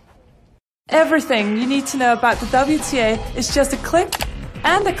break. Everything you need to know about the WTA is just a click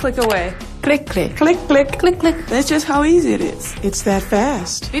and a click away. Click, click. Click, click. Click, click. That's just how easy it is. It's that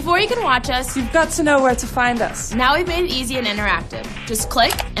fast. Before you can watch us, You've got to know where to find us. now we've made it easy and interactive. Just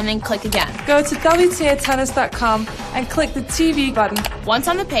click and then click again. Go to WTAtennis.com and click the TV button. Once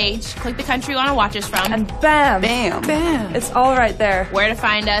on the page, click the country you want to watch us from. And bam! Bam. Bam. It's all right there. Where to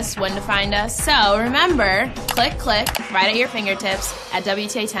find us, when to find us. So remember, click, click, right at your fingertips at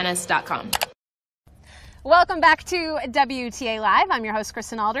WTAtennis.com. Welcome back to WTA Live. I'm your host,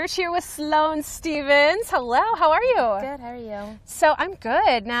 Kristen Aldrich, here with Sloane Stevens. Hello, how are you? Good, how are you? So I'm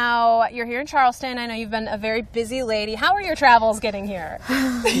good. Now, you're here in Charleston. I know you've been a very busy lady. How are your travels getting here?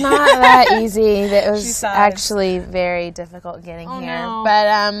 Not that easy. It She was sighs. actually very difficult getting here. no.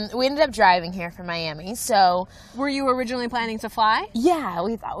 But we ended up driving here from Miami, so... Were you originally planning to fly? Yeah,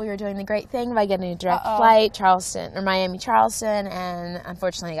 we thought we were doing the great thing by getting a direct flight, Miami-Charleston, and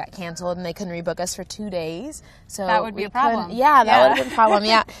unfortunately it got canceled and they couldn't rebook us for 2 days. So That would be we a problem. couldn't- Yeah, that Yeah. would have been a problem,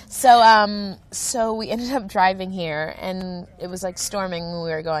 yeah. So we ended up driving here, and it was like storming when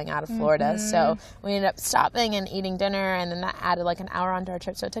we were going out of Florida. So we ended up stopping and eating dinner, and then that added like an hour onto our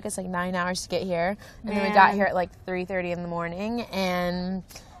trip. So it took us like 9 hours to get here. And then we got here at like 3:30 in the morning, and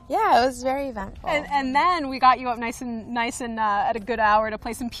yeah, it was very eventful. And then we got you up nice and at a good hour to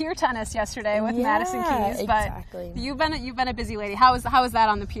play some pier tennis yesterday with Madison Keys. But exactly. you've been a busy lady. How was that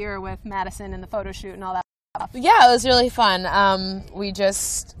on the pier with Madison and the photo shoot and all that? Yeah, it was really fun.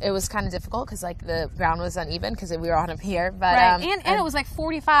 It was kind of difficult because like the ground was uneven because we were on a pier. But Right. And it was like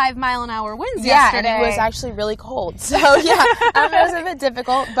 45-mile-an-hour winds yeah, yesterday. and it was actually really cold. So yeah, it was a bit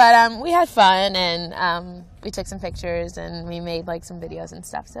difficult, but we had fun, and we took some pictures and we made like some videos and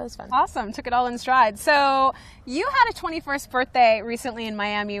stuff. So it was fun. Awesome. Took it all in stride. So you had a 21st birthday recently in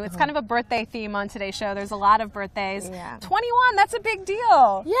Miami. It's kind of a birthday theme on today's show. There's a lot of birthdays. Yeah. 21, that's a big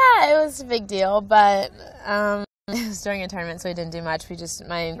deal. Yeah, it was a big deal, but It was during a tournament, so we didn't do much. We just,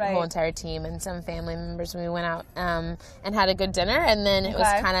 my whole entire team and some family members, we went out and had a good dinner, and then it was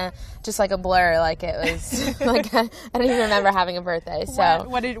kind of just like a blur. Like it was, like I don't even remember having a birthday. So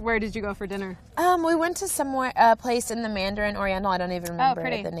where did you go for dinner? We went to a place in the Mandarin Oriental. I don't even remember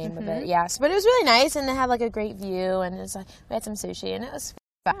the name of it. Yes, but it was really nice, and it had like a great view, and it was like we had some sushi, and it was.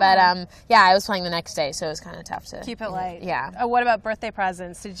 But yeah, I was playing the next day, so it was kind of tough to keep it light. Yeah. What about birthday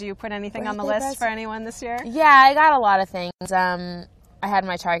presents? Did you put anything on the list for anyone this year? Yeah, I got a lot of things. I had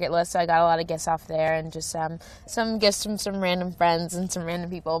my Target list, so I got a lot of gifts off there, and just some gifts from some random friends and some random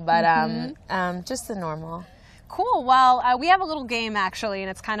people. But just the normal. Cool. Well, we have a little game, actually, and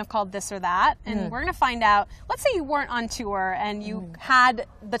it's kind of called This or That. And we're going to find out, let's say you weren't on tour and you had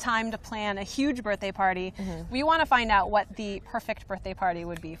the time to plan a huge birthday party. We want to find out what the perfect birthday party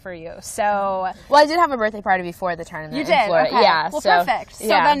would be for you. So, well, I did have a birthday party before the tournament. You did? In Florida. Okay. Yeah. Well, perfect. So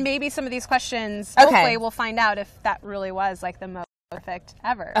then maybe some of these questions, hopefully we'll find out if that really was like the most perfect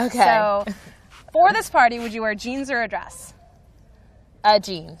ever. Okay. So, for this party, would you wear jeans or a dress?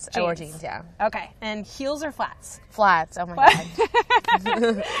 Jeans. I wore jeans, yeah. Okay. And heels or flats? Flats. Oh my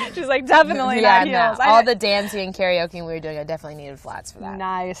God. She's like, definitely not heels. No. All the dancing and karaoke we were doing, I definitely needed flats for that.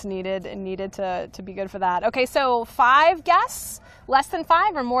 Nice. Needed to be good for that. Okay, so 5 guests, less than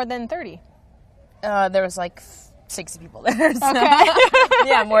 5 or more than 30? There was like 60 people there. So. Okay.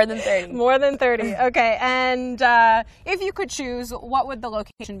 Yeah, more than 30. More than 30. Okay. And if you could choose, what would the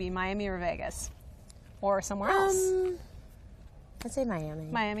location be, Miami or Vegas? Or somewhere else? I'd say Miami.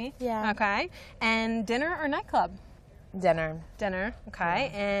 Miami? Yeah. Okay. And dinner or nightclub? Dinner. Dinner. Okay.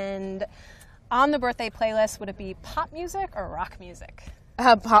 Yeah. And on the birthday playlist, would it be pop music or rock music?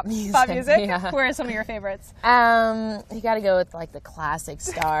 Pop music. Pop music? Yeah. Who are some of your favorites? You got to go with like the classic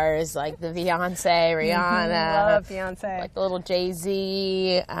stars, like the Beyonce, Rihanna. Love Beyonce. Like the little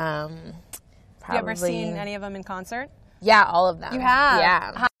Jay-Z. Have you ever seen any of them in concert? Yeah, all of them. You have?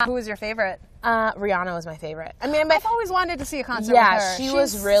 Yeah. Who was your favorite? Rihanna was my favorite. I mean, I've always wanted to see a concert with her. She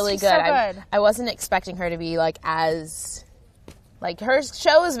was really good. So good. I wasn't expecting her to be like as, like her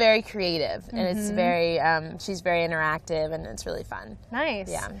show is very creative and it's very, she's very interactive and it's really fun. Nice.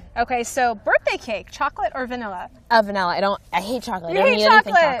 Yeah. Okay, so birthday cake, chocolate or vanilla? Vanilla. I hate chocolate. You I don't hate eat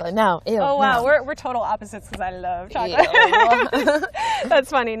chocolate? anything chocolate. No. Ew, oh wow, no. we're total opposites because I love chocolate. That's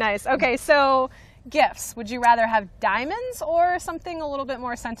funny. Nice. Okay, so gifts. Would you rather have diamonds or something a little bit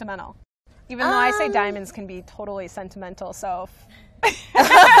more sentimental? Even though I say diamonds can be totally sentimental, so.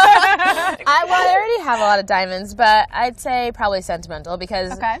 I already have a lot of diamonds, but I'd say probably sentimental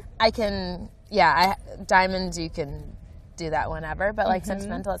because I can, diamonds you can do that whenever, but like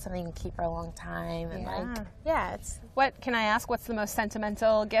sentimental, it's something you can keep for a long time and it's. What can I ask? What's the most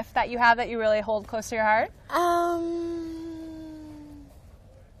sentimental gift that you have that you really hold close to your heart?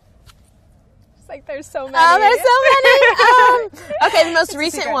 Like there's so many. Oh, there's so many. Okay, the most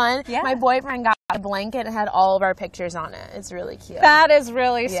recent one, my boyfriend got a blanket and had all of our pictures on it. It's really cute. That is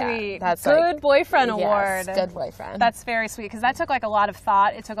really sweet. That's good boyfriend award. Yes, good boyfriend. That's very sweet because that took like a lot of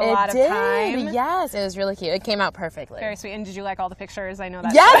thought. It took a lot of time. Yes, it was really cute. It came out perfectly. Very sweet. And did you like all the pictures? I know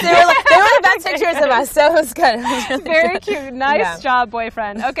that. Yes, they were the best pictures of us. So it was good. It was really very cute. Nice job,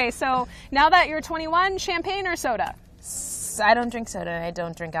 boyfriend. Okay, so now that you're 21, champagne or soda? I don't drink soda. I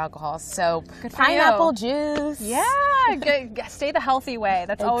don't drink alcohol. So pineapple juice. Yeah, stay the healthy way.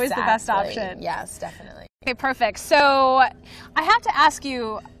 That's always the best option. Yes, definitely. Okay, perfect. So I have to ask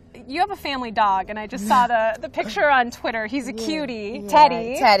you, you have a family dog, and I just saw the picture on Twitter. He's a cutie,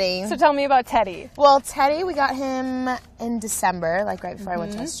 Teddy. Teddy. So tell me about Teddy. Well, Teddy, we got him in December, like right before I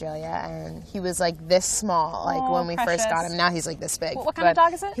went to Australia, and he was like this small, like when we first got him. Now he's like this big. What kind of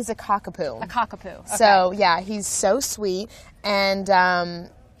dog is it? He's a cockapoo. A cockapoo. Okay. So yeah, he's so sweet, and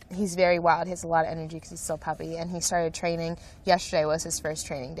he's very wild. He has a lot of energy because he's still a puppy, and he started training. Yesterday was his first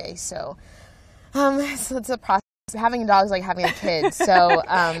training day, so it's a process. Having a dog is like having a kid, so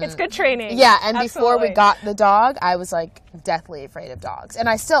it's good training. Yeah, and before we got the dog, I was like deathly afraid of dogs, and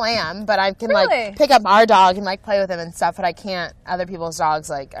I still am. But I can like pick up our dog and like play with him and stuff, but I can't other people's dogs.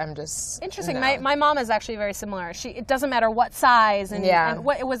 Like I'm just interesting. My mom is actually very similar. It doesn't matter what size and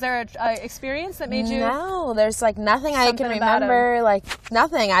what was there a experience that made you? No, there's like nothing I can remember. Like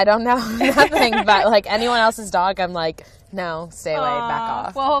nothing. I don't know nothing. But like anyone else's dog, I'm like. No, stay away, back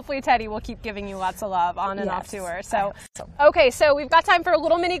off. Well, hopefully Teddy will keep giving you lots of love on and off tour. So, okay, so we've got time for a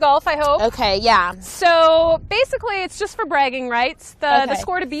little mini golf, I hope. Okay, yeah. So basically, it's just for bragging rights. The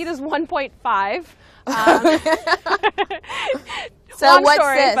score to beat is 1.5. So long what's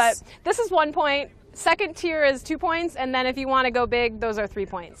story, this? But this is 1 point. Second tier is 2 points, and then if you want to go big, those are 3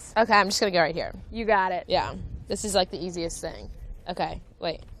 points. Okay, I'm just gonna go right here. You got it. Yeah, this is like the easiest thing. Okay,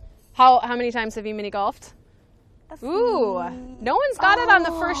 wait. How many times have you mini golfed? Ooh, no one's got it on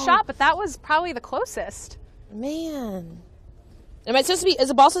the first shot, but that was probably the closest. Man. Am I supposed to be, is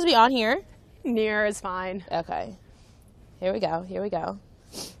the ball supposed to be on here? Near is fine. Okay. Here we go. Here we go.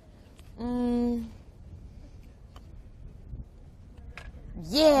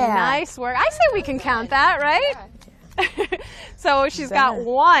 Yeah. Nice work. I say we can count that, right? So she's got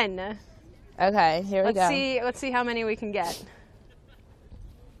one. Okay, here we go. Let's see how many we can get.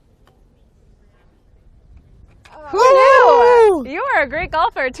 Who knew? You are a great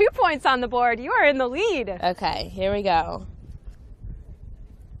golfer. 2 points on the board. You are in the lead. Okay, here we go.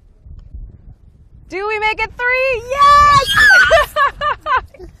 Do we make it 3? Yes!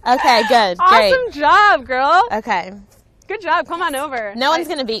 Okay, good. Awesome Great. job, girl. Okay. Good job. Come on over. No one's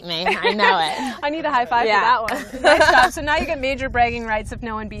going to beat me. I know it. I need a high five for that one. Nice job. So now you get major bragging rights if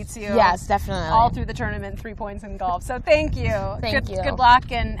no one beats you. Yes, definitely. All through the tournament, 3 points in golf. So thank you. Thank you. Good luck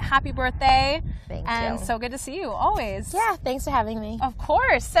and happy birthday. Thank you. And so good to see you, always. Yeah, thanks for having me. Of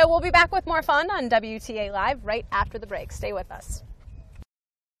course. So we'll be back with more fun on WTA Live right after the break. Stay with us.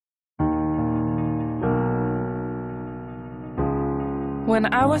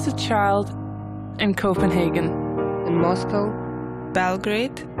 When I was a child in Copenhagen, in Moscow,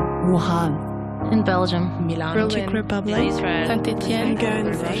 Belgrade, Wuhan, in Belgium, Milan, Czech Republic, Israel, Saint-Étienne,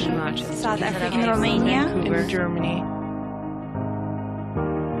 Guernsey, South Africa, in Romania, in Germany.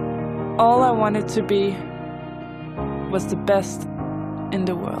 all I wanted to be was the best in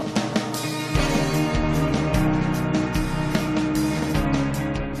the world.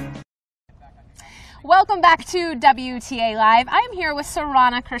 Welcome back to WTA Live. I am here with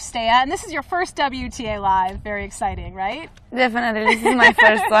Sorana Kirstea, and this is your first WTA Live. Very exciting, right? Definitely, this is my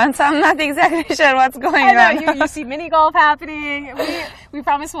first one, so I'm not exactly sure what's going I on. know, you see mini golf happening. We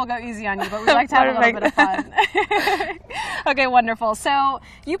promise we'll go easy on you, but we like to have a little bit of fun. Okay, wonderful. So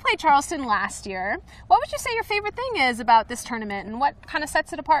you played Charleston last year. What would you say your favorite thing is about this tournament, and what kind of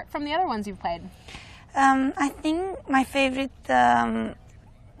sets it apart from the other ones you've played? I think my favorite,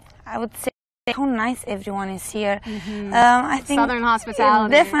 I would say, how nice everyone is here. I think Southern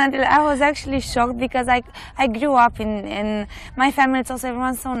hospitality. Definitely, I was actually shocked because I grew up in my family. It's also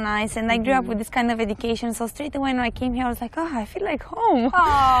everyone's so nice, and I grew up with this kind of education. So straight away when I came here, I was like, oh, I feel like home.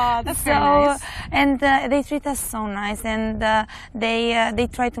 Oh, that's very nice. And they treat us so nice, and they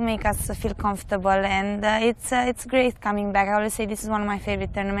try to make us feel comfortable, and it's great coming back. I always say this is one of my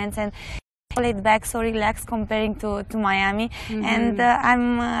favorite tournaments, and laid back, so relaxed comparing to Miami, and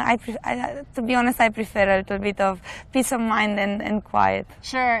to be honest, I prefer a little bit of peace of mind and quiet.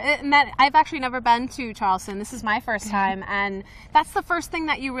 Sure. I've actually never been to Charleston. This is my first time, and that's the first thing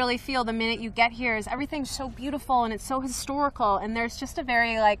that you really feel the minute you get here is everything's so beautiful and it's so historical, and there's just a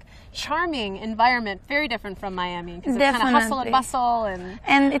very charming environment, very different from Miami because it's kind of hustle and bustle,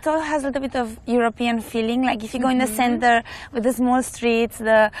 and it all has a little bit of European feeling. Like if you go in the center with the small streets,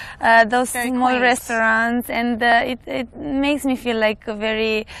 those small restaurants, and it makes me feel like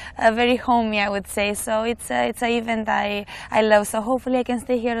very homey, I would say. So it's an event I love. So hopefully I can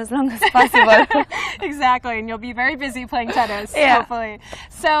stay here as long as possible. Exactly, and you'll be very busy playing tennis. Yeah. Hopefully.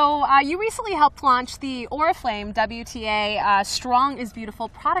 So you recently helped launch the Oriflame WTA Strong is Beautiful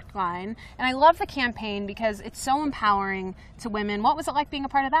product line, and I love the campaign because it's so empowering to women. What was it like being a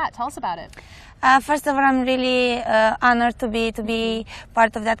part of that? Tell us about it. First of all, I'm really honored to be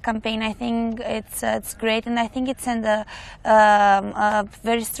part of that campaign. I think it's great, and I think it sends a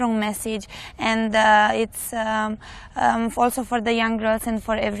very strong message, and it's also for the young girls and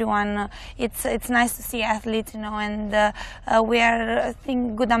for everyone. It's nice to see athletes, and we are, I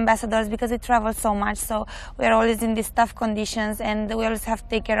think, good ambassadors because we travel so much. So we are always in these tough conditions, and we always have to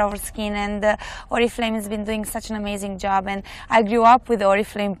take care of our skin. And Oriflame has been doing such an amazing job, and I grew up with the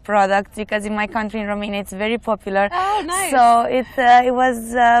Oriflame product because in my country in Romania it's very popular. Oh, nice. So it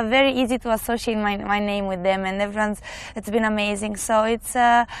was very easy to associate my name with them, and it's been amazing. So it's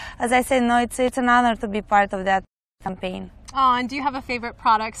as I said, it's an honor to be part of that campaign. Oh, and do you have a favorite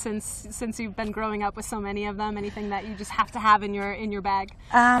product since you've been growing up with so many of them? Anything that you just have to have in your bag?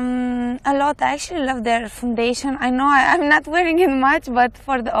 A lot. I actually love their foundation. I know I'm not wearing it much, but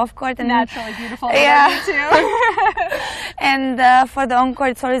for the off court and naturally beautiful. Yeah. Me too. And for the on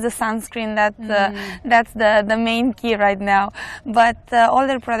court, it's always the sunscreen. That's the main key right now. But all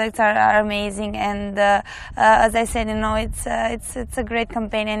their products are amazing, and as I said, it's a great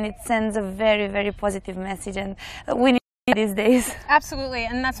campaign, and it sends a very, very positive message, and we need these days. Absolutely,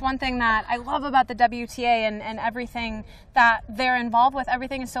 and that's one thing that I love about the WTA and everything that they're involved with.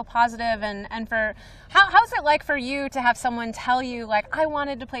 Everything is so positive, and for how's it like for you to have someone tell you, like, I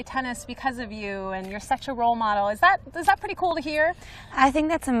wanted to play tennis because of you, and you're such a role model? Is that pretty cool to hear? I think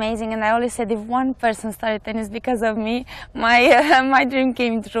that's amazing, and I always said if one person started tennis because of me, my dream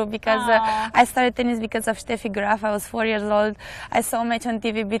came true, because I started tennis because of Steffi Graf. I was 4 years old. I saw a match on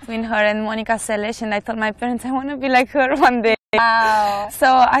TV between her and Monica Seles, and I told my parents I want to be like her one day. Wow. So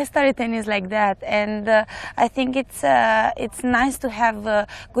I started tennis like that, and I think it's nice to have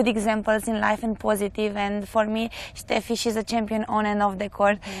good examples in life and positive. And for me, Steffi, she's a champion on and off the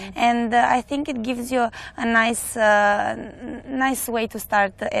court, and I think it gives you a nice way to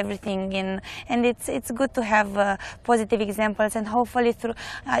start everything in. And it's good to have positive examples, and hopefully through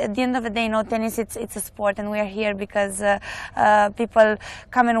at the end of the day, tennis it's a sport, and we are here because people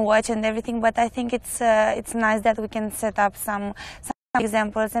come and watch and everything. But I think it's nice that we can set up some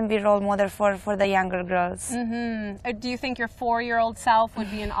examples and be role model for the younger girls. Do you think your 4-year-old self would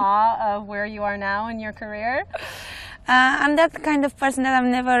be in awe of where you are now in your career? I'm that kind of person that I'm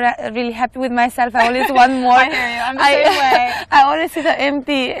never really happy with myself. I always want more. I hear you. I'm the same way. I always see the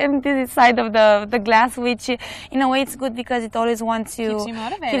empty side of the glass, which in a way it's good because it always wants you,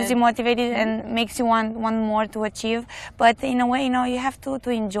 keeps you motivated and makes you want more to achieve. But in a way, you have to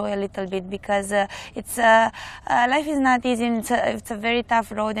enjoy a little bit, because it's life is not easy. It's a very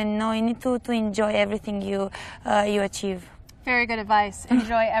tough road, and you need to enjoy everything you achieve. Very good advice.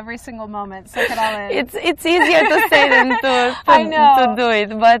 Enjoy every single moment. Soak it all in. It's easier to say than to do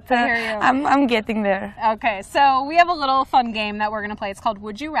it, but I'm getting there. Okay, so we have a little fun game that we're going to play. It's called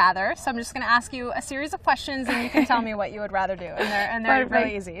Would You Rather. So I'm just going to ask you a series of questions, and you can tell me what you would rather do. And they're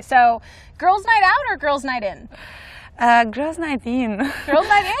really easy. So, girls' night out or girls' night in? Girls' night in. Girls'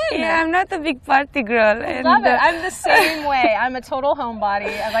 night in? Yeah, I'm not a big party girl. Love it. I'm the same way. I'm a total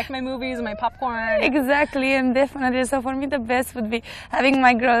homebody. I like my movies and my popcorn. Exactly, and definitely. So for me, the best would be having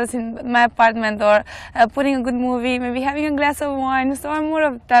my girls in my apartment, or putting a good movie, maybe having a glass of wine. So I'm more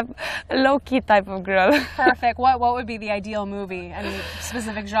of that low-key type of girl. Perfect. What would be the ideal movie? Any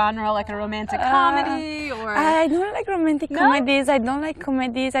specific genre, like a romantic comedy? Or I don't like romantic comedies. I don't like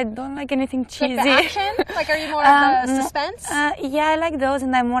comedies. I don't like anything cheesy. Like the action? Like, are you more of the suspense? Yeah, I like those,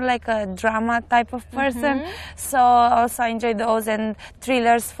 and I'm more like a drama type of person. So also I enjoy those, and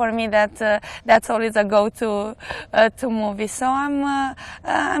thrillers for me. That's always a go-to to movie. So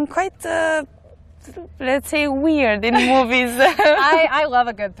I'm quite let's say weird in movies. I love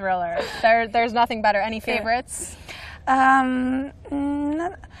a good thriller. There's nothing better. Any favorites?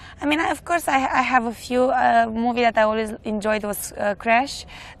 Of course, I have a few. Movie that I always enjoyed was Crash.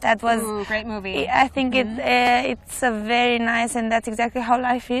 That was great movie. I think it's a very nice, and that's exactly how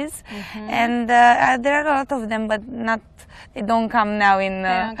life is. And there are a lot of them, but they don't come now in. They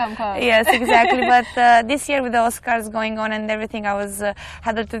don't come close. Yes, exactly. But this year with the Oscars going on and everything, I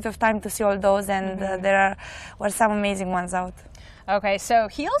had a bit of time to see all those, and there were some amazing ones out. Okay, so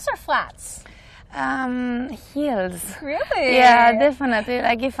heels or flats? Heels. Really? Yeah, definitely.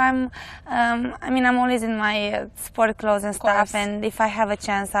 Like if I'm always in my sport clothes and stuff, and if I have a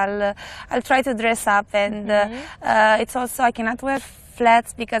chance, I'll try to dress up, and it's also I cannot wear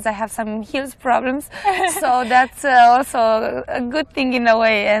flats because I have some heels problems, so that's also a good thing in a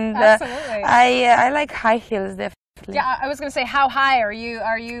way. And absolutely, I like high heels definitely. Yeah, I was going to say, how high are you?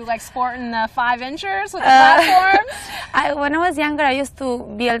 Are you like sporting the 5-inchers with the platforms? When I was younger, I used to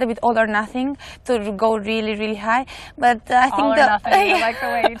be a little bit all or nothing, to go really, really high. But I think all or nothing. I like the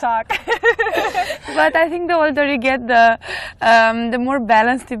way you talk. But I think the older you get, the more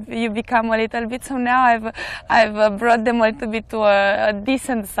balanced you become a little bit. So now I've brought them a little bit to a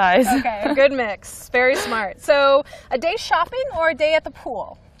decent size. Okay, a good mix. Very smart. So, a day shopping or a day at the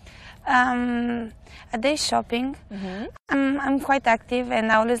pool? A day shopping. I'm quite active,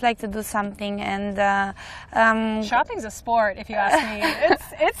 and I always like to do something. And shopping's a sport, if you ask me.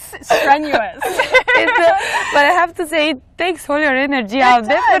 It's strenuous. But I have to say, it takes all your energy out.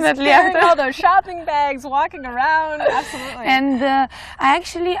 Definitely, carrying all those shopping bags, walking around. Absolutely.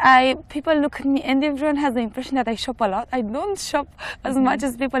 And people look at me, and everyone has the impression that I shop a lot. I don't shop as much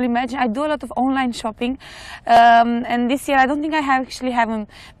as people imagine. I do a lot of online shopping, and this year I don't think I haven't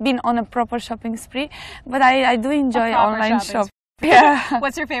been on a proper shopping spree. But I do enjoy online shopping. Yeah.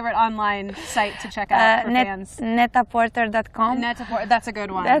 What's your favorite online site to check out for fans? Net-a-porter.com. That's a good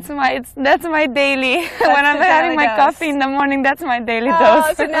one. That's my daily. When I'm having my coffee in the morning, that's my daily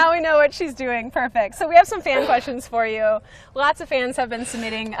dose. So now we know what she's doing. Perfect. So we have some fan questions for you. Lots of fans have been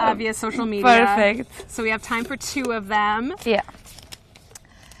submitting via social media. Perfect. So we have time for 2 of them. Yeah.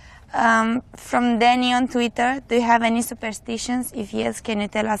 From Danny on Twitter, do you have any superstitions? If yes, can you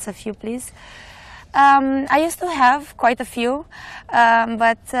tell us a few, please? I used to have quite a few,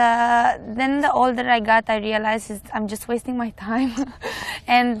 but then the older I got, I realized I'm just wasting my time.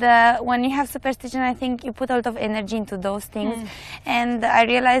 And when you have superstition, I think you put a lot of energy into those things. And I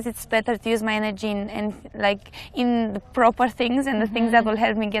realized it's better to use my energy in the proper things and the things that will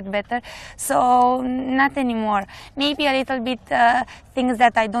help me get better. So not anymore. Maybe a little bit things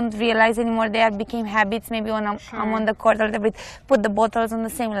that I don't realize anymore. They became habits. Maybe when I'm on the court, I'll put the bottles on the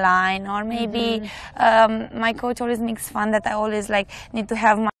same line, or maybe. My coach always makes fun that I always need to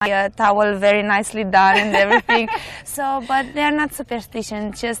have my towel very nicely done and everything. So, but they're not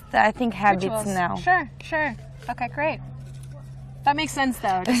superstitions, just I think habits Rituals. now. Sure. Okay, great. That makes sense,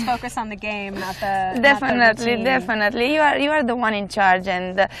 though. Just focus on the game, not the Definitely. You are the one in charge,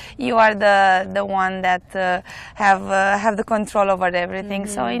 and you are the one that have the control over everything.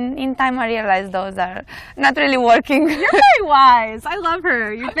 So in time, I realized those are not really working. You're very wise. I love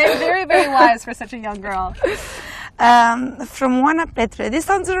her. You're very, very wise for such a young girl. From Juana Petre. This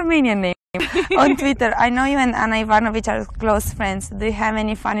sounds a Romanian name. On Twitter, I know you and Ana Ivanovic are close friends. Do you have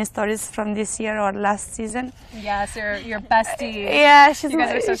any funny stories from this year or last season? Yes, your bestie. Yeah, you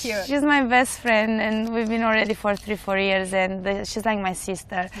guys are so cute. She's my best friend, and we've been already for 3-4 years, and she's like my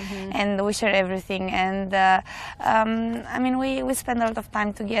sister, and we share everything. And I mean, we spend a lot of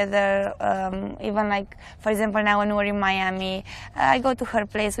time together. Even for example, now when we're in Miami, I go to her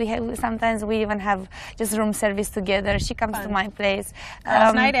place. Sometimes we even have just room service together. She comes to my place.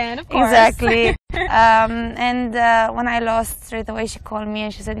 Girls' night in, of course. Exactly. And when I lost, straight away she called me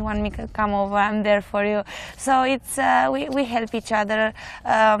and she said, "You want me to come over? I'm there for you." So it's we help each other,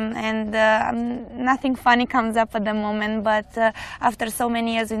 and nothing funny comes up at the moment. But after so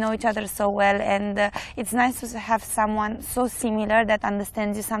many years, we know each other so well, and it's nice to have someone so similar that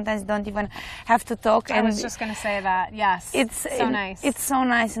understands you. Sometimes you don't even have to talk. I was just going to say that. Yes, it's so nice. It's so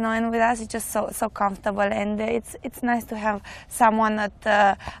nice, and with us, it's just so comfortable, and it's nice to have someone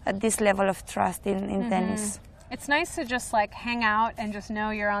at this level of trust in tennis. It's nice to just hang out and just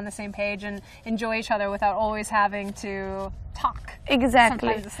know you're on the same page and enjoy each other without always having to talk. Exactly.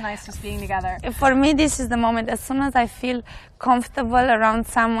 Sometimes it's nice just being together. For me, this is the moment. As soon as I feel comfortable around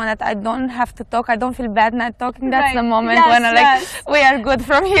someone that I don't have to talk, I don't feel bad not talking, that's the moment when we are good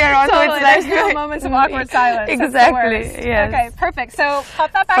from here on. Totally. So There's no moments of awkward silence. Exactly. Yes. Okay, perfect. So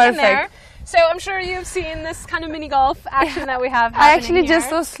pop that back in there. So I'm sure you've seen this kind of mini golf action that we have happening I actually just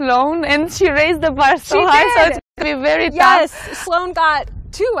saw Sloane, and she raised the bar so high, so it's going to be very tough. Yes, Sloane got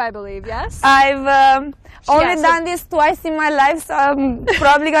 2, I believe, yes? I've only done this twice in my life, so I'm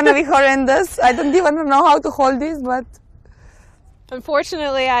probably going to be horrendous. I don't even know how to hold this, but...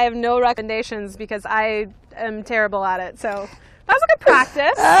 Unfortunately, I have no recommendations because I am terrible at it, so that was a good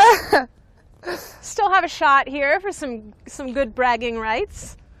practice. Still have a shot here for some good bragging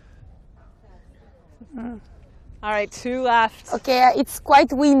rights. All right, 2 left. Okay, it's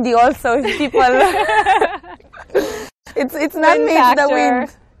quite windy also. If people, it's not me, it's the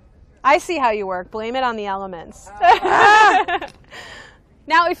wind. I see how you work. Blame it on the elements.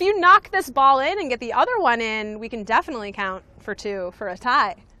 Now, if you knock this ball in and get the other one in, we can definitely count for 2 for a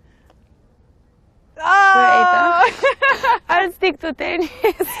tie. Oh! I'll stick to tennis.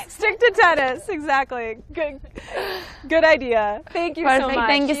 Stick to tennis, exactly. Good idea. Thank you so much.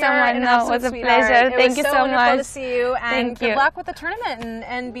 Thank you so much. No, it was a pleasure. Thank you so much. It was so wonderful to see you, and good luck with the tournament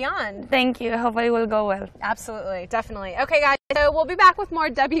and beyond. Thank you. Hopefully it will go well. Absolutely, definitely. Okay, guys, so we'll be back with more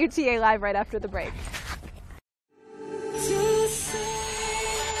WTA Live right after the break.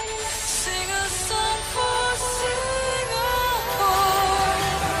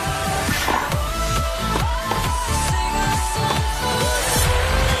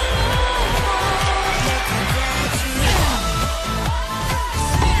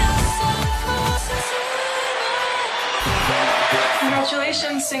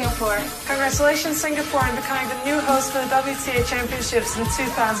 Congratulations, Singapore. Congratulations, Singapore, on becoming the new host for the WTA Championships in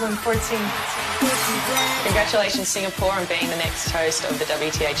 2014. Congratulations, Singapore, on being the next host of the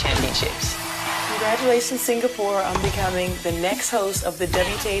WTA Championships. Congratulations, Singapore, on becoming the next host of the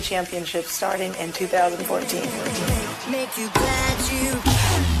WTA Championships starting in 2014.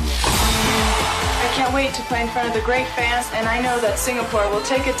 I can't wait to play in front of the great fans, and I know that Singapore will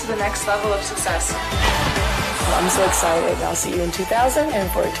take it to the next level of success. I'm so excited. I'll see you in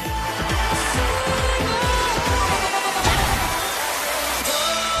 2014.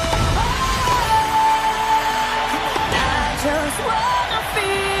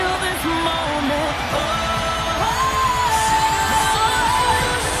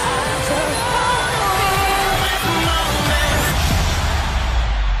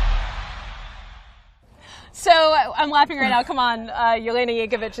 So I'm laughing right now. Come on, Jelena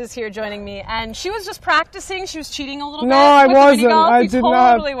Jankovic is here joining me, and she was just practicing. She was cheating a little bit. No, I wasn't. I did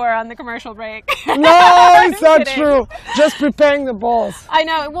not. Totally were on the commercial break. No, it's not true. Just preparing the balls. I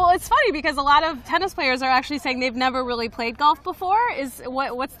know. Well, it's funny because a lot of tennis players are actually saying they've never really played golf before.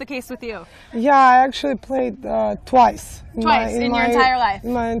 What's the case with you? Yeah, I actually played twice. In your entire life?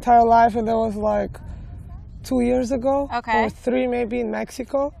 In my entire life, and that was like 2 years ago. Okay. Or 3 maybe in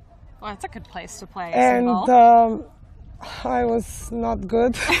Mexico. Well, that's a good place to play. And I was not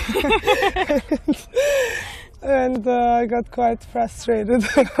good. And I got quite frustrated.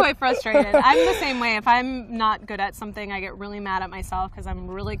 Quite frustrated. I'm the same way. If I'm not good at something, I get really mad at myself because I'm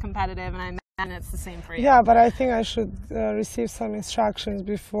really competitive, and it's the same for you. Yeah, but I think I should receive some instructions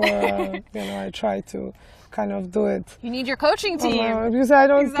before I try to kind of do it. You need your coaching team. Because I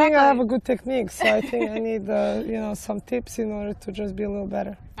don't think I have a good technique, so I think I need some tips in order to just be a little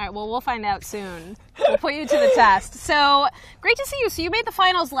better. All right, well, we'll find out soon. We'll put you to the test. So, great to see you. So you made the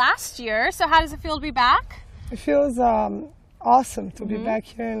finals last year, so how does it feel to be back? It feels awesome to be back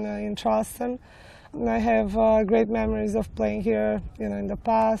here in Charleston. And I have great memories of playing here, in the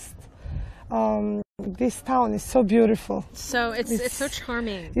past. This town is so beautiful. So it's so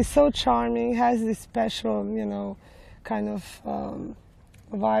charming. It's so charming. It has this special, kind of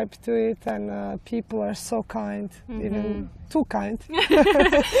vibe to it, and people are so kind, even too kind.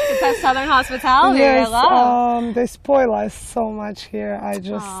 It's that Southern hospitality. Yes, I love. they spoil us so much here. I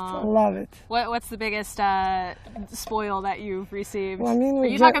just love it. What's the biggest spoil that you've received? Well, I mean, are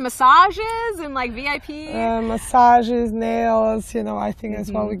you talking massages and like VIP? Massages, nails. I think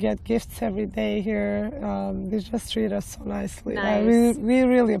as well. We get gifts every day here. They just treat us so nicely. Nice. We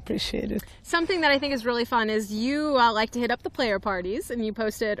really appreciate it. Something that I think is really fun is you like to hit up the player parties, and you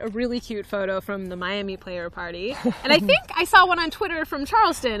posted a really cute photo from the Miami player party. And I think I saw one on Twitter from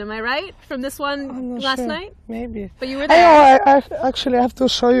Charleston. Am I right? From this one last night? Maybe. But you were there. I actually have to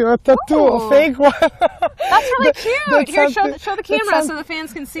show you a tattoo, a fake one. That's really cute. Here, show the camera so the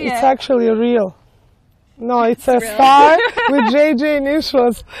fans can see it. It's actually real. No, it's a star with JJ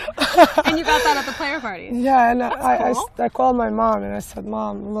initials. And you got that at the player party? Yeah, and cool. I called my mom and I said,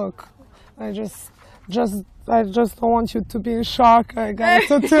 Mom, look, I just don't want you to be in shock. I got a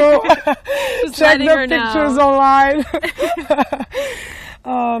tattoo. Check the pictures online.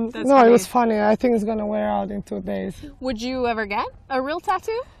 No, funny. It was funny. I think it's gonna wear out in 2 days. Would you ever get a real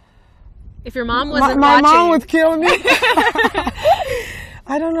tattoo? If your mom watching? wasn't My mom would kill me.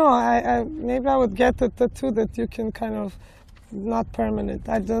 I don't know. Maybe I would get a tattoo that you can kind of not permanent.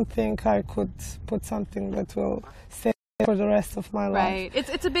 I don't think I could put something that will stay for the rest of my life. Right.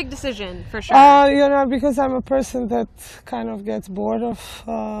 It's a big decision for sure. Because I'm a person that kind of gets bored of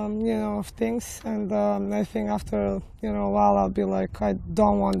of things, and I think after a while I'll be like, I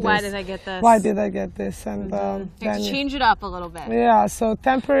don't want this. Why did I get this? Why did I get this? And you have to change it up a little bit. Yeah. So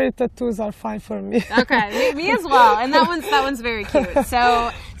temporary tattoos are fine for me. Okay, me as well. And that one's very cute. So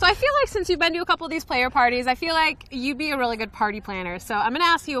I feel like since you've been to a couple of these player parties, I feel like you'd be a really good party planner. So I'm going to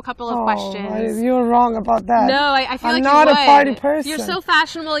ask you a couple of questions. You're wrong about that. No, I feel like I'm not a party person. You're so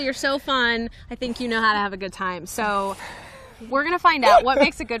fashionable. You're so fun. I think you know how to have a good time. So we're going to find out what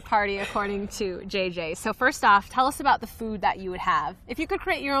makes a good party according to JJ. So first off, tell us about the food that you would have if you could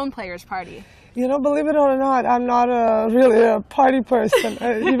create your own players' party. Believe it or not, I'm not really a party person.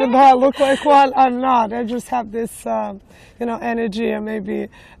 Even though I look like one, I'm not. I just have this, energy and maybe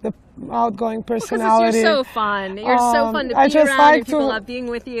the outgoing personality. Because you're so fun. You're so fun to be around, and people love being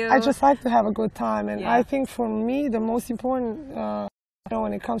with you. I just like to have a good time. And I think for me, the most important,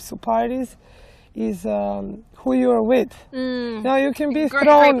 when it comes to parties, is who you are with. You can be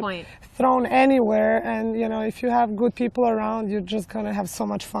thrown anywhere, and if you have good people around, you're just gonna have so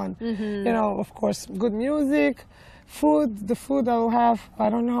much fun. Of course, good music, food. The food I will have,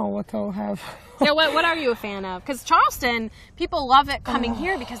 I don't know what I'll have. Yeah, what are you a fan of? Because Charleston, people love it coming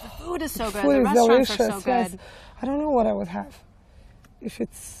here because the food is so good. Food the is restaurants delicious, are so good. Yes. I don't know what I would have. If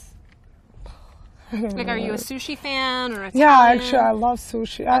it's are you a sushi fan or Italian? Yeah, actually, I love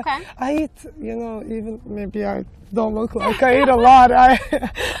sushi. Okay. I eat, even maybe I don't look like I eat a lot. I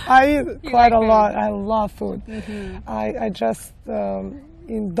eat quite a lot. I love food. I just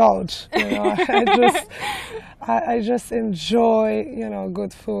indulge. I just enjoy,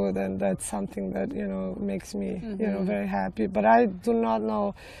 good food, and that's something that makes me, very happy. But I do not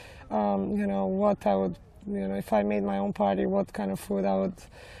know, what I would, if I made my own party, what kind of food I would.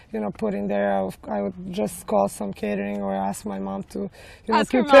 Put in there. I would just call some catering or ask my mom to,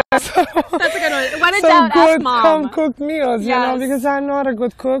 prepare. That's a good one. When in doubt, ask mom. Home cooked meals, because I'm not a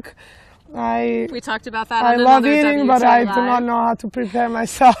good cook. We talked about that. I on love another eating, WTA but I do Live. not know how to prepare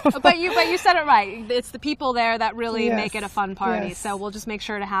myself. But you said it right. It's the people there that really Yes. make it a fun party. Yes. So we'll just make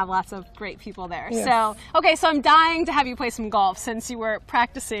sure to have lots of great people there. Yes. So so I'm dying to have you play some golf since you were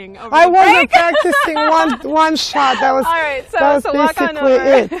practicing over I the wasn't break. practicing one shot. That was all right. that was walk on basically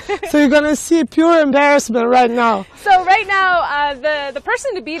over. it. So you're gonna see pure embarrassment right now. So right now, the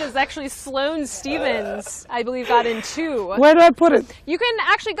person to beat is actually Sloane Stevens. I believe got in 2. Where do I put it? You can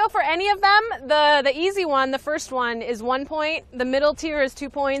actually go for any of them. The easy one, the first one, is 1 point. The middle tier is 2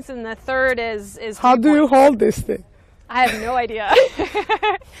 points, and the third is 3 How do you points. hold this thing? I have no idea.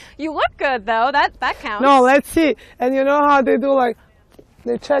 You look good though. That counts. No, let's see. And you know how they do, like,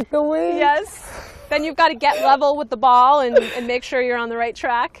 they check the weight? Yes. Then you've got to get level with the ball and make sure you're on the right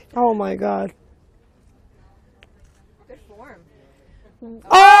track. Oh my God. Good form.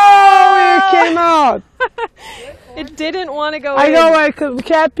 Oh, it came out. It didn't want to go I in. know, like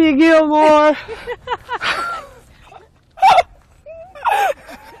Cappy Gilmore.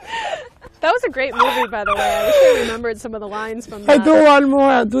 That was a great movie, by the way. I wish I remembered some of the lines from I that. do one more,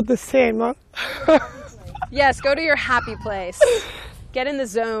 I'll do the same, huh? Yes, go to your happy place. Get in the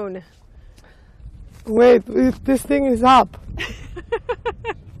zone. Wait, this thing is up.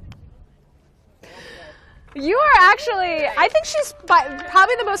 You are actually, I think she's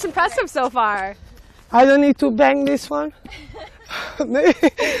probably the most impressive so far. I don't need to bang this one.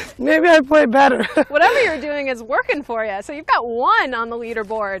 Maybe I play better. Whatever you're doing is working for you. So you've got 1 on the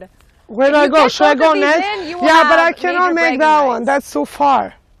leaderboard. Where do I go? Should I go next? Yeah, but I cannot make that one. That's too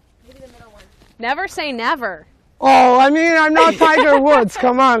far. Never say never. Oh, I mean, I'm not Tiger Woods.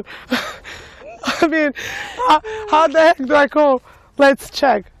 Come on. I mean, how the heck do I go? Let's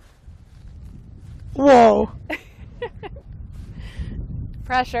check. Whoa.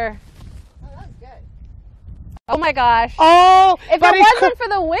 Pressure. Oh my gosh. Oh, if but it wasn't for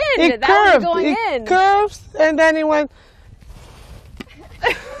the wind, that would be going in. It curves, and then it went.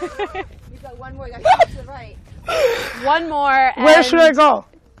 You've got 1 more. You got to the right. 1 more. Where should I go?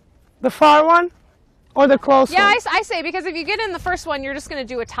 The far one or the close one? Yeah, I say, because if you get in the first one, you're just going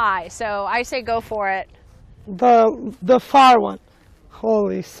to do a tie. So I say go for it. The far one.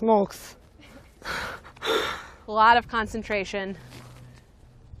 Holy smokes. A lot of concentration.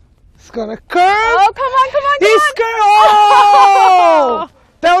 It's gonna curve. Oh, come on, come on, come It's on. Oh!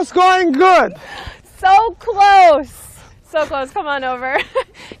 That was going good. So close. So close. Come on over.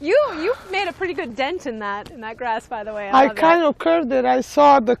 You made a pretty good dent in that grass, by the way. I kind of curved it. I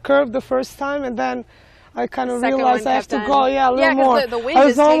saw the curve the first time, and then I kind of realized I have to go, a little more. The wind I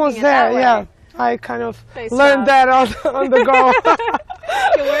was is almost taking it that there. way. Yeah, I kind of Nice learned job. that on the go.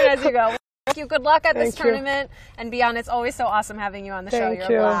 You learn as you go. Thank you. Good luck at this Thank you. tournament. And beyond, it's always so awesome having you on the show. Thank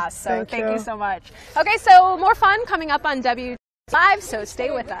You're you. a blast. So Thank thank you you. so much. Okay, so more fun coming up on WTA Live, so stay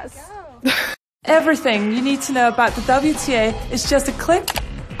with us. Everything you need to know about the WTA is just a click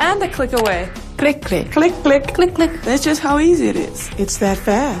and a click away. Click, click, click, click, click, click. That's just how easy it is. It's that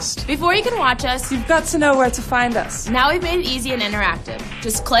fast. Before you can watch us, You've got to know where to find us. now we've made it easy and interactive.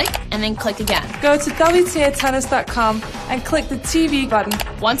 Just click and then click again. Go to WTAtennis.com and click the TV button.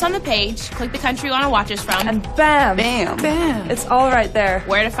 Once on the page, click the country you want to watch us from. And bam! Bam, bam. It's all right there.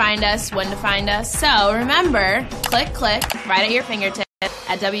 Where to find us, when to find us. So remember, click, click, right at your fingertips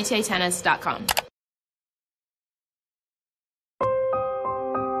at WTAtennis.com.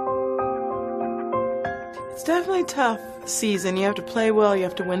 It's definitely a tough season. You have to play well, you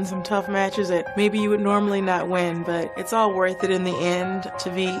have to win some tough matches that maybe you would normally not win, but it's all worth it in the end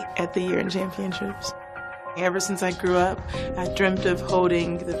to be at the year-end championships. Ever since I grew up, I dreamt of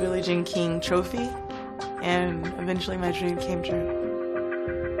holding the Billie Jean King trophy, and eventually my dream came true.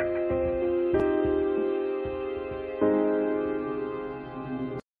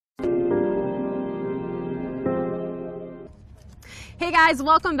 Hey guys,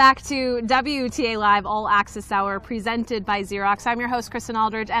 welcome back to WTA Live All Access Hour presented by Xerox. I'm your host, Kristen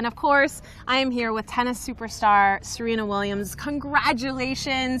Aldridge, and of course, I am here with tennis superstar Serena Williams.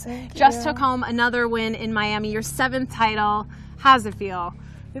 Congratulations. Just took home another win in Miami, your 7th title. How's it feel?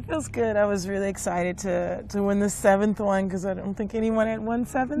 It feels good. I was really excited to win the 7th one because I don't think anyone had won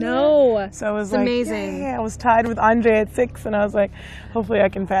 7. No. There. So I was It's like, amazing. Yeah, I was tied with Andre at 6, and I was like, hopefully I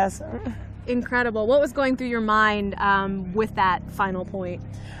can pass him. Incredible. What was going through your mind with that final point?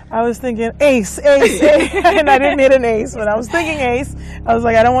 I was thinking ace, ace, ace. And I didn't hit an ace, but I was thinking ace. I was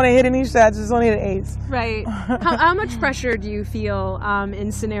like, I don't want to hit any shots, just want to hit an ace. Right. How much pressure do you feel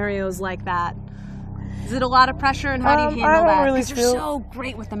in scenarios like that? Is it a lot of pressure, and how do you handle that? Really because you're so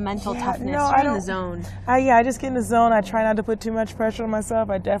great with the mental toughness. No, you're in the zone. I just get in the zone. I try not to put too much pressure on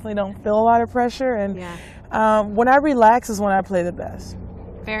myself. I definitely don't feel a lot of pressure. And when I relax is when I play the best.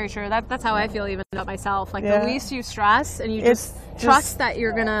 Very true. That's how I feel even about myself. Like Yeah. the least you stress and you just trust that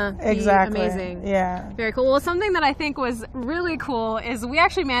you're gonna be amazing. Yeah. Very cool. Well, something that I think was really cool is we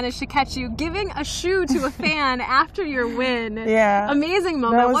actually managed to catch you giving a shoe to a fan after your win. Yeah. Amazing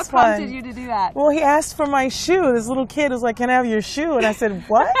That moment. was What prompted fun. you to do that? Well, he asked for my shoe. This little kid was like, "Can I have your shoe?" And I said,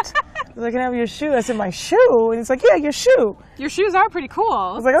 "What?" He was like, "Can I have your shoe?" I said, "My shoe?" And he's like, "Yeah, your shoe." Your shoes are pretty cool.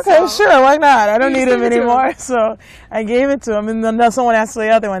 I was like, "Okay, sure, why not? I don't need him anymore." So I gave it to him, and then someone asked for the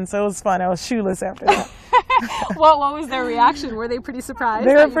other one, so it was fun. I was shoeless after that. What was their reaction? Were they pretty surprised?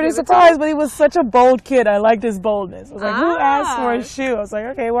 They that were you pretty gave it to surprised, them? but he was such a bold kid. I liked his boldness. I was like, "Who asked for a shoe?" I was like,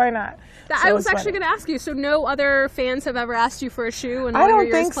 "Okay, why not?" So I it was actually funny. going to ask you, so no other fans have ever asked you for a shoe? In I all your don't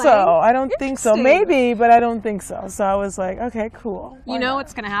years think playing? so. I don't think so. Interesting. Maybe, but I don't think so. So I was like, okay, cool. You know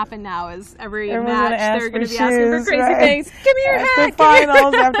what's going to happen now is every Everyone's gonna match ask they're for going to be asking for shoes, crazy right? things. Give me your After hat.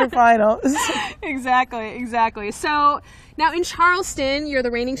 finals, after finals. Exactly. So now in Charleston, you're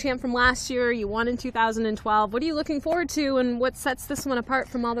the reigning champ from last year. You won in 2012. What are you looking forward to, and what sets this one apart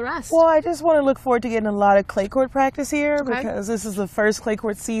from all the rest? Well, I just want to look forward to getting a lot of clay court practice here Okay. because this is the first clay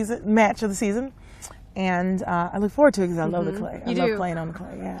court match of the season. And I look forward to it because I love the clay. I love playing on the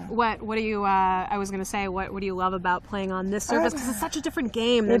clay, yeah. What do you, I was going to say, what do you love about playing on this surface? Because it's such a different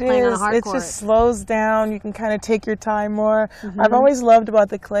game than playing on a hard It court. just slows down. You can kind of take your time more. I've always loved about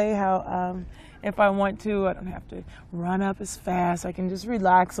the clay how if I want to, I don't have to run up as fast. I can just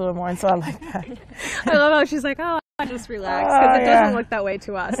relax a little more, and so I like that. I love how she's like, oh, I just relax, because it doesn't look that way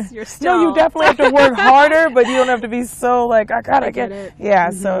to us. You're still... No, you definitely have to work harder, but you don't have to be so like, I gotta get it.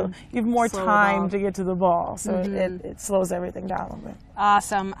 Yeah, so you have more Slow the ball. time to get to the ball, so it slows everything down a little bit.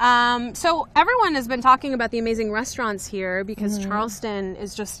 Awesome. So everyone has been talking about the amazing restaurants here because Charleston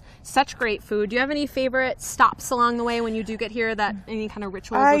is just such great food. Do you have any favorite stops along the way when you do get here? That any kind of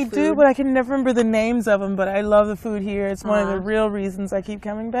rituals? I with food? do, but I can never remember the names of them. But I love the food here. It's one of the real reasons I keep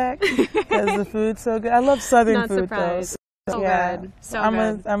coming back because the food's so good. I love Southern Not food surprised. though. So Yeah. good. So I'm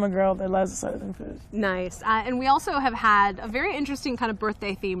good. a girl that loves Southern food. Nice. And we also have had a very interesting kind of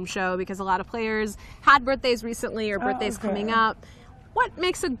birthday themed show because a lot of players had birthdays recently or birthdays coming up. What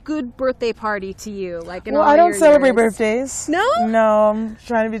makes a good birthday party to you? Like in all I don't your celebrate years? birthdays. No? No, I'm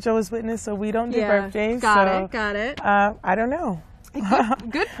trying to be Jehovah's Witness, so we don't do birthdays. Got so, it. I don't know.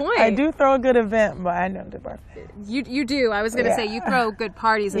 Good point. I do throw a good event, but I don't do birthdays. You do. I was going to say you throw good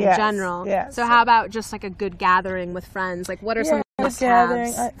parties in Yes, general. yes. So how about just like a good gathering with friends? Like what are some good gathering.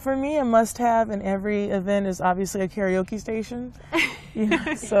 must-haves? For me, a must-have in every event is obviously a karaoke station. You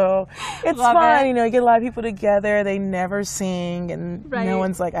know, so it's Love fun. it. You know, you get a lot of people together. They never sing, and no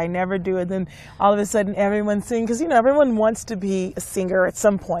one's like, "I never do it." Then all of a sudden, everyone sings because everyone wants to be a singer at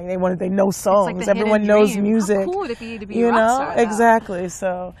some point. They know songs. It's like the Everyone hidden knows dream. music. How cool would it be to be you a rock know, star, though? exactly.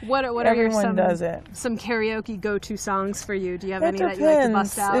 So What are everyone does it. some karaoke go-to songs for you? Do you have It any depends. that you like to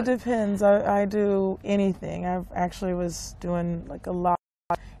bust out? It depends. I do anything. I actually was doing like a lot of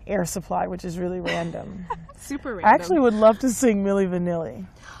Air Supply, which is really random. Super random. I actually would love to sing Milli Vanilli.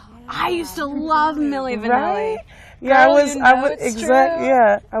 I used to love Milli Vanilli. Right? Yeah, Girl,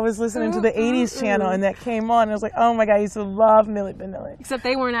 I was listening to the 80s channel and that came on and I was like, oh my god, I used to love Milli Vanilli. Except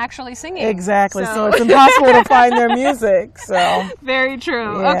they weren't actually singing. Exactly. So it's impossible to find their music. So Very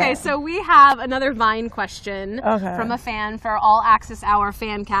true. Yeah. Okay, so we have another Vine question from a fan for All Access Hour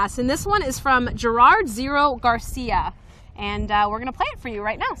fan cast. And this one is from Gerard Zero Garcia. And we're going to play it for you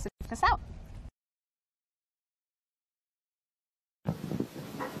right now. So check this out.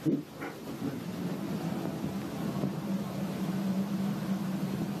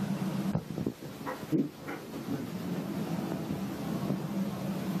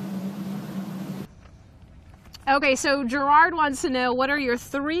 Okay, so Gerard wants to know, what are your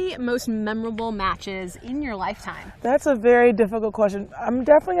 3 most memorable matches in your lifetime? That's a very difficult question. I'm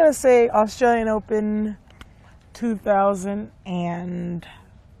definitely going to say Australian Open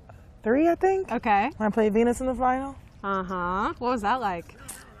 2003, I think. Okay. When I played Venus in the final. Uh-huh. What was that like?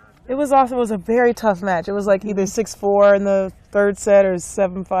 It was awesome. It was a very tough match. It was like either 6-4 in the third set or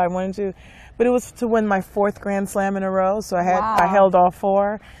 7-5, 1-2. But it was to win my 4th Grand Slam in a row, so I held all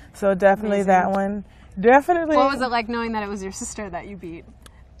 4. So definitely that one. Definitely. What was it like knowing that it was your sister that you beat?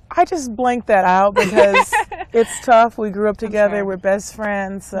 I just blanked that out because it's tough. We grew up together. We're best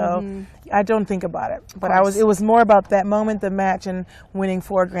friends, so I don't think about it. But it was more about that moment, the match, and winning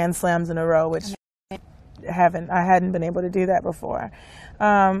 4 Grand Slams in a row, which I hadn't been able to do that before.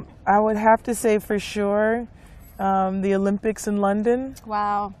 I would have to say for sure the Olympics in London.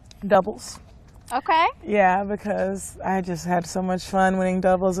 Wow. Doubles. Okay. Yeah, because I just had so much fun winning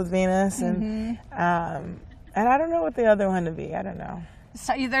doubles with Venus, and I don't know what the other one to be. I don't know.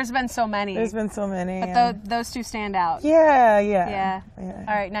 So, there's been so many. There's been so many. But those two stand out. Yeah. All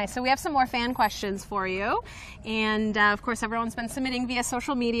right, nice. So we have some more fan questions for you. And, of course, everyone's been submitting via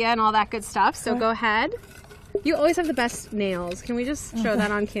social media and all that good stuff. So go ahead. You always have the best nails. Can we just show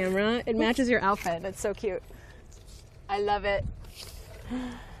that on camera? It matches your outfit. It's so cute. I love it.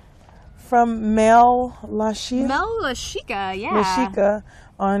 From Mel Lashika. Mel Lashika, yeah. Lashika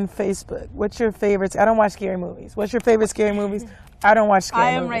on Facebook. What's your favorites? I don't watch scary movies. What's your favorite scary movies? I don't watch scary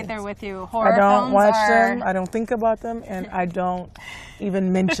movies. I am right there with you. Horror I don't films watch are... them. I don't think about them, and I don't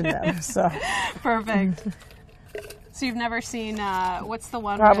even mention them. So perfect. So you've never seen what's the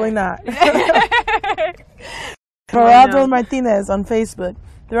one? Probably not. Gerardo Martinez on Facebook.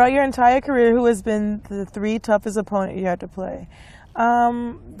 Throughout your entire career, who has been the 3 toughest opponent you had to play?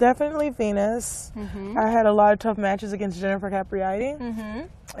 Definitely Venus. I had a lot of tough matches against Jennifer Capriati,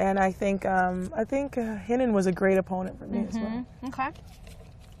 and I think Henin was a great opponent for me as well. Okay,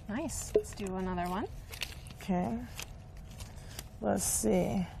 nice. Let's do another one. Okay, let's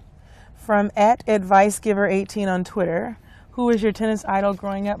see. From @AdviceGiver18 on Twitter, who was your tennis idol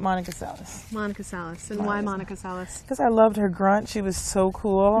growing up? Monica Seles. Monica Seles, and why Monica Seles? Because I loved her grunt. She was so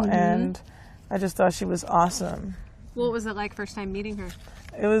cool, and I just thought she was awesome. What was it like first time meeting her?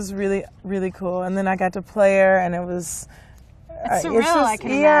 It was really, really cool. And then I got to play her, and it was... It's surreal, I can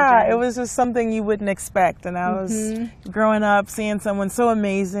imagine. Yeah, it was just something you wouldn't expect. And I was growing up, seeing someone so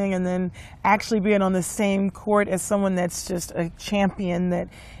amazing, and then actually being on the same court as someone that's just a champion that,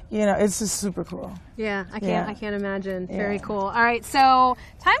 you know, it's just super cool. Yeah, I can't imagine. Very cool. All right, so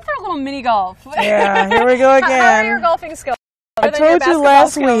time for a little mini golf. Yeah, here we go again. How are your golfing skills? I told you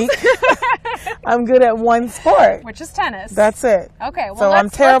last week I'm good at one sport. Which is tennis. That's it. Okay, well, so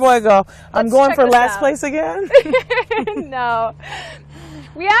I'm terrible at golf. I'm going for last place again? No.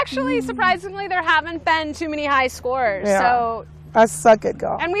 We actually, surprisingly, there haven't been too many high scores. Yeah. So I suck at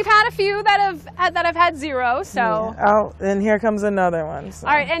golf. And we've had a few that have had 0, so. Yeah. Oh, and here comes another one. So.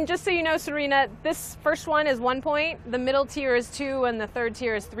 All right, and just so you know, Serena, this first one is 1 point, the middle tier is 2, and the third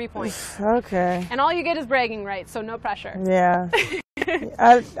tier is 3 points. Okay. And all you get is bragging rights, so no pressure. Yeah.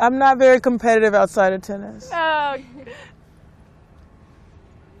 I'm not very competitive outside of tennis. Oh.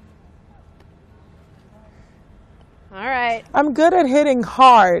 All right. I'm good at hitting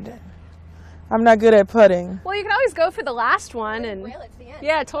hard. I'm not good at putting. Well, you can always go for the last one and whale it to the end.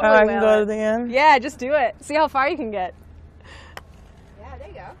 Yeah, totally. I can go to the end. Yeah, just do it. See how far you can get. Yeah, there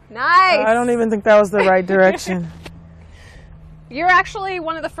you go. Nice. I don't even think that was the right direction. You're actually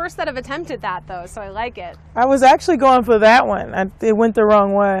one of the first that have attempted that, though, so I like it. I was actually going for that one. It went the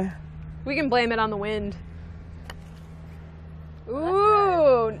wrong way. We can blame it on the wind. Ooh.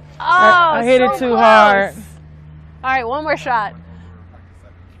 Oh, I hit it too hard. All right, one more shot.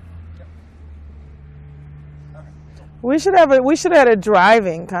 We should have a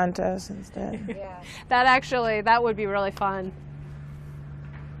driving contest instead. Yeah. That would be really fun.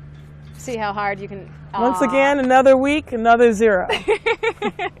 See how hard you can. Once again, another week, another 0.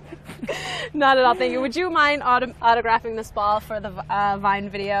 Not at all. Thank you. Would you mind autographing this ball for the Vine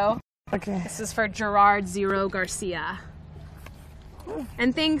video? Okay. This is for Gerard Zero Garcia.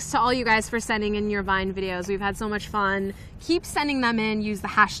 And thanks to all you guys for sending in your Vine videos. We've had so much fun. Keep sending them in. Use the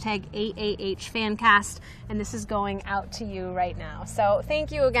hashtag #AAHFancast. And this is going out to you right now. So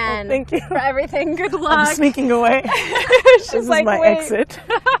thank you again thank you. for everything. Good luck. I'm sneaking away. She's This like, is my wait. exit.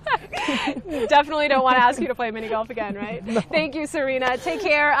 Definitely don't want to ask you to play mini golf again, right? No. Thank you, Serena. Take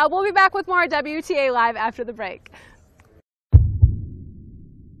care. We'll be back with more WTA Live after the break.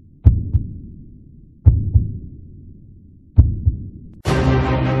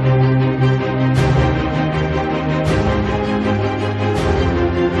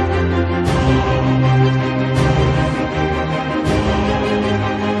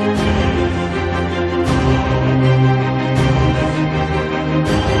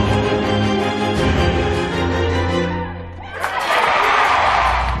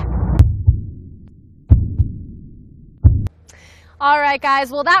 All right,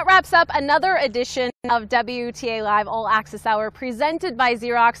 guys. Well, that wraps up another edition of WTA Live All Access Hour presented by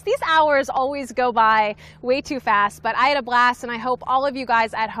Xerox. These hours always go by way too fast, but I had a blast, and I hope all of you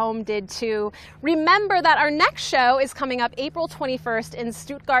guys at home did too. Remember that our next show is coming up April 21st in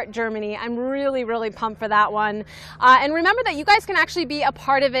Stuttgart, Germany. I'm really, really pumped for that one. And remember that you guys can actually be a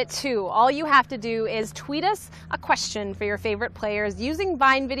part of it too. All you have to do is tweet us a question for your favorite players using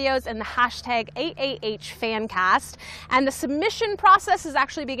Vine videos and the hashtag #AAHFancast. And the submission process is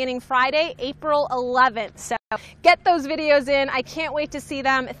actually beginning Friday, April 11th. So get those videos in. I can't wait to see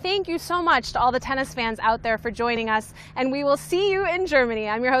them. Thank you so much to all the tennis fans out there for joining us, and we will see you in Germany.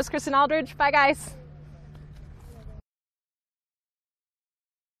 I'm your host, Kristen Aldridge. Bye, guys.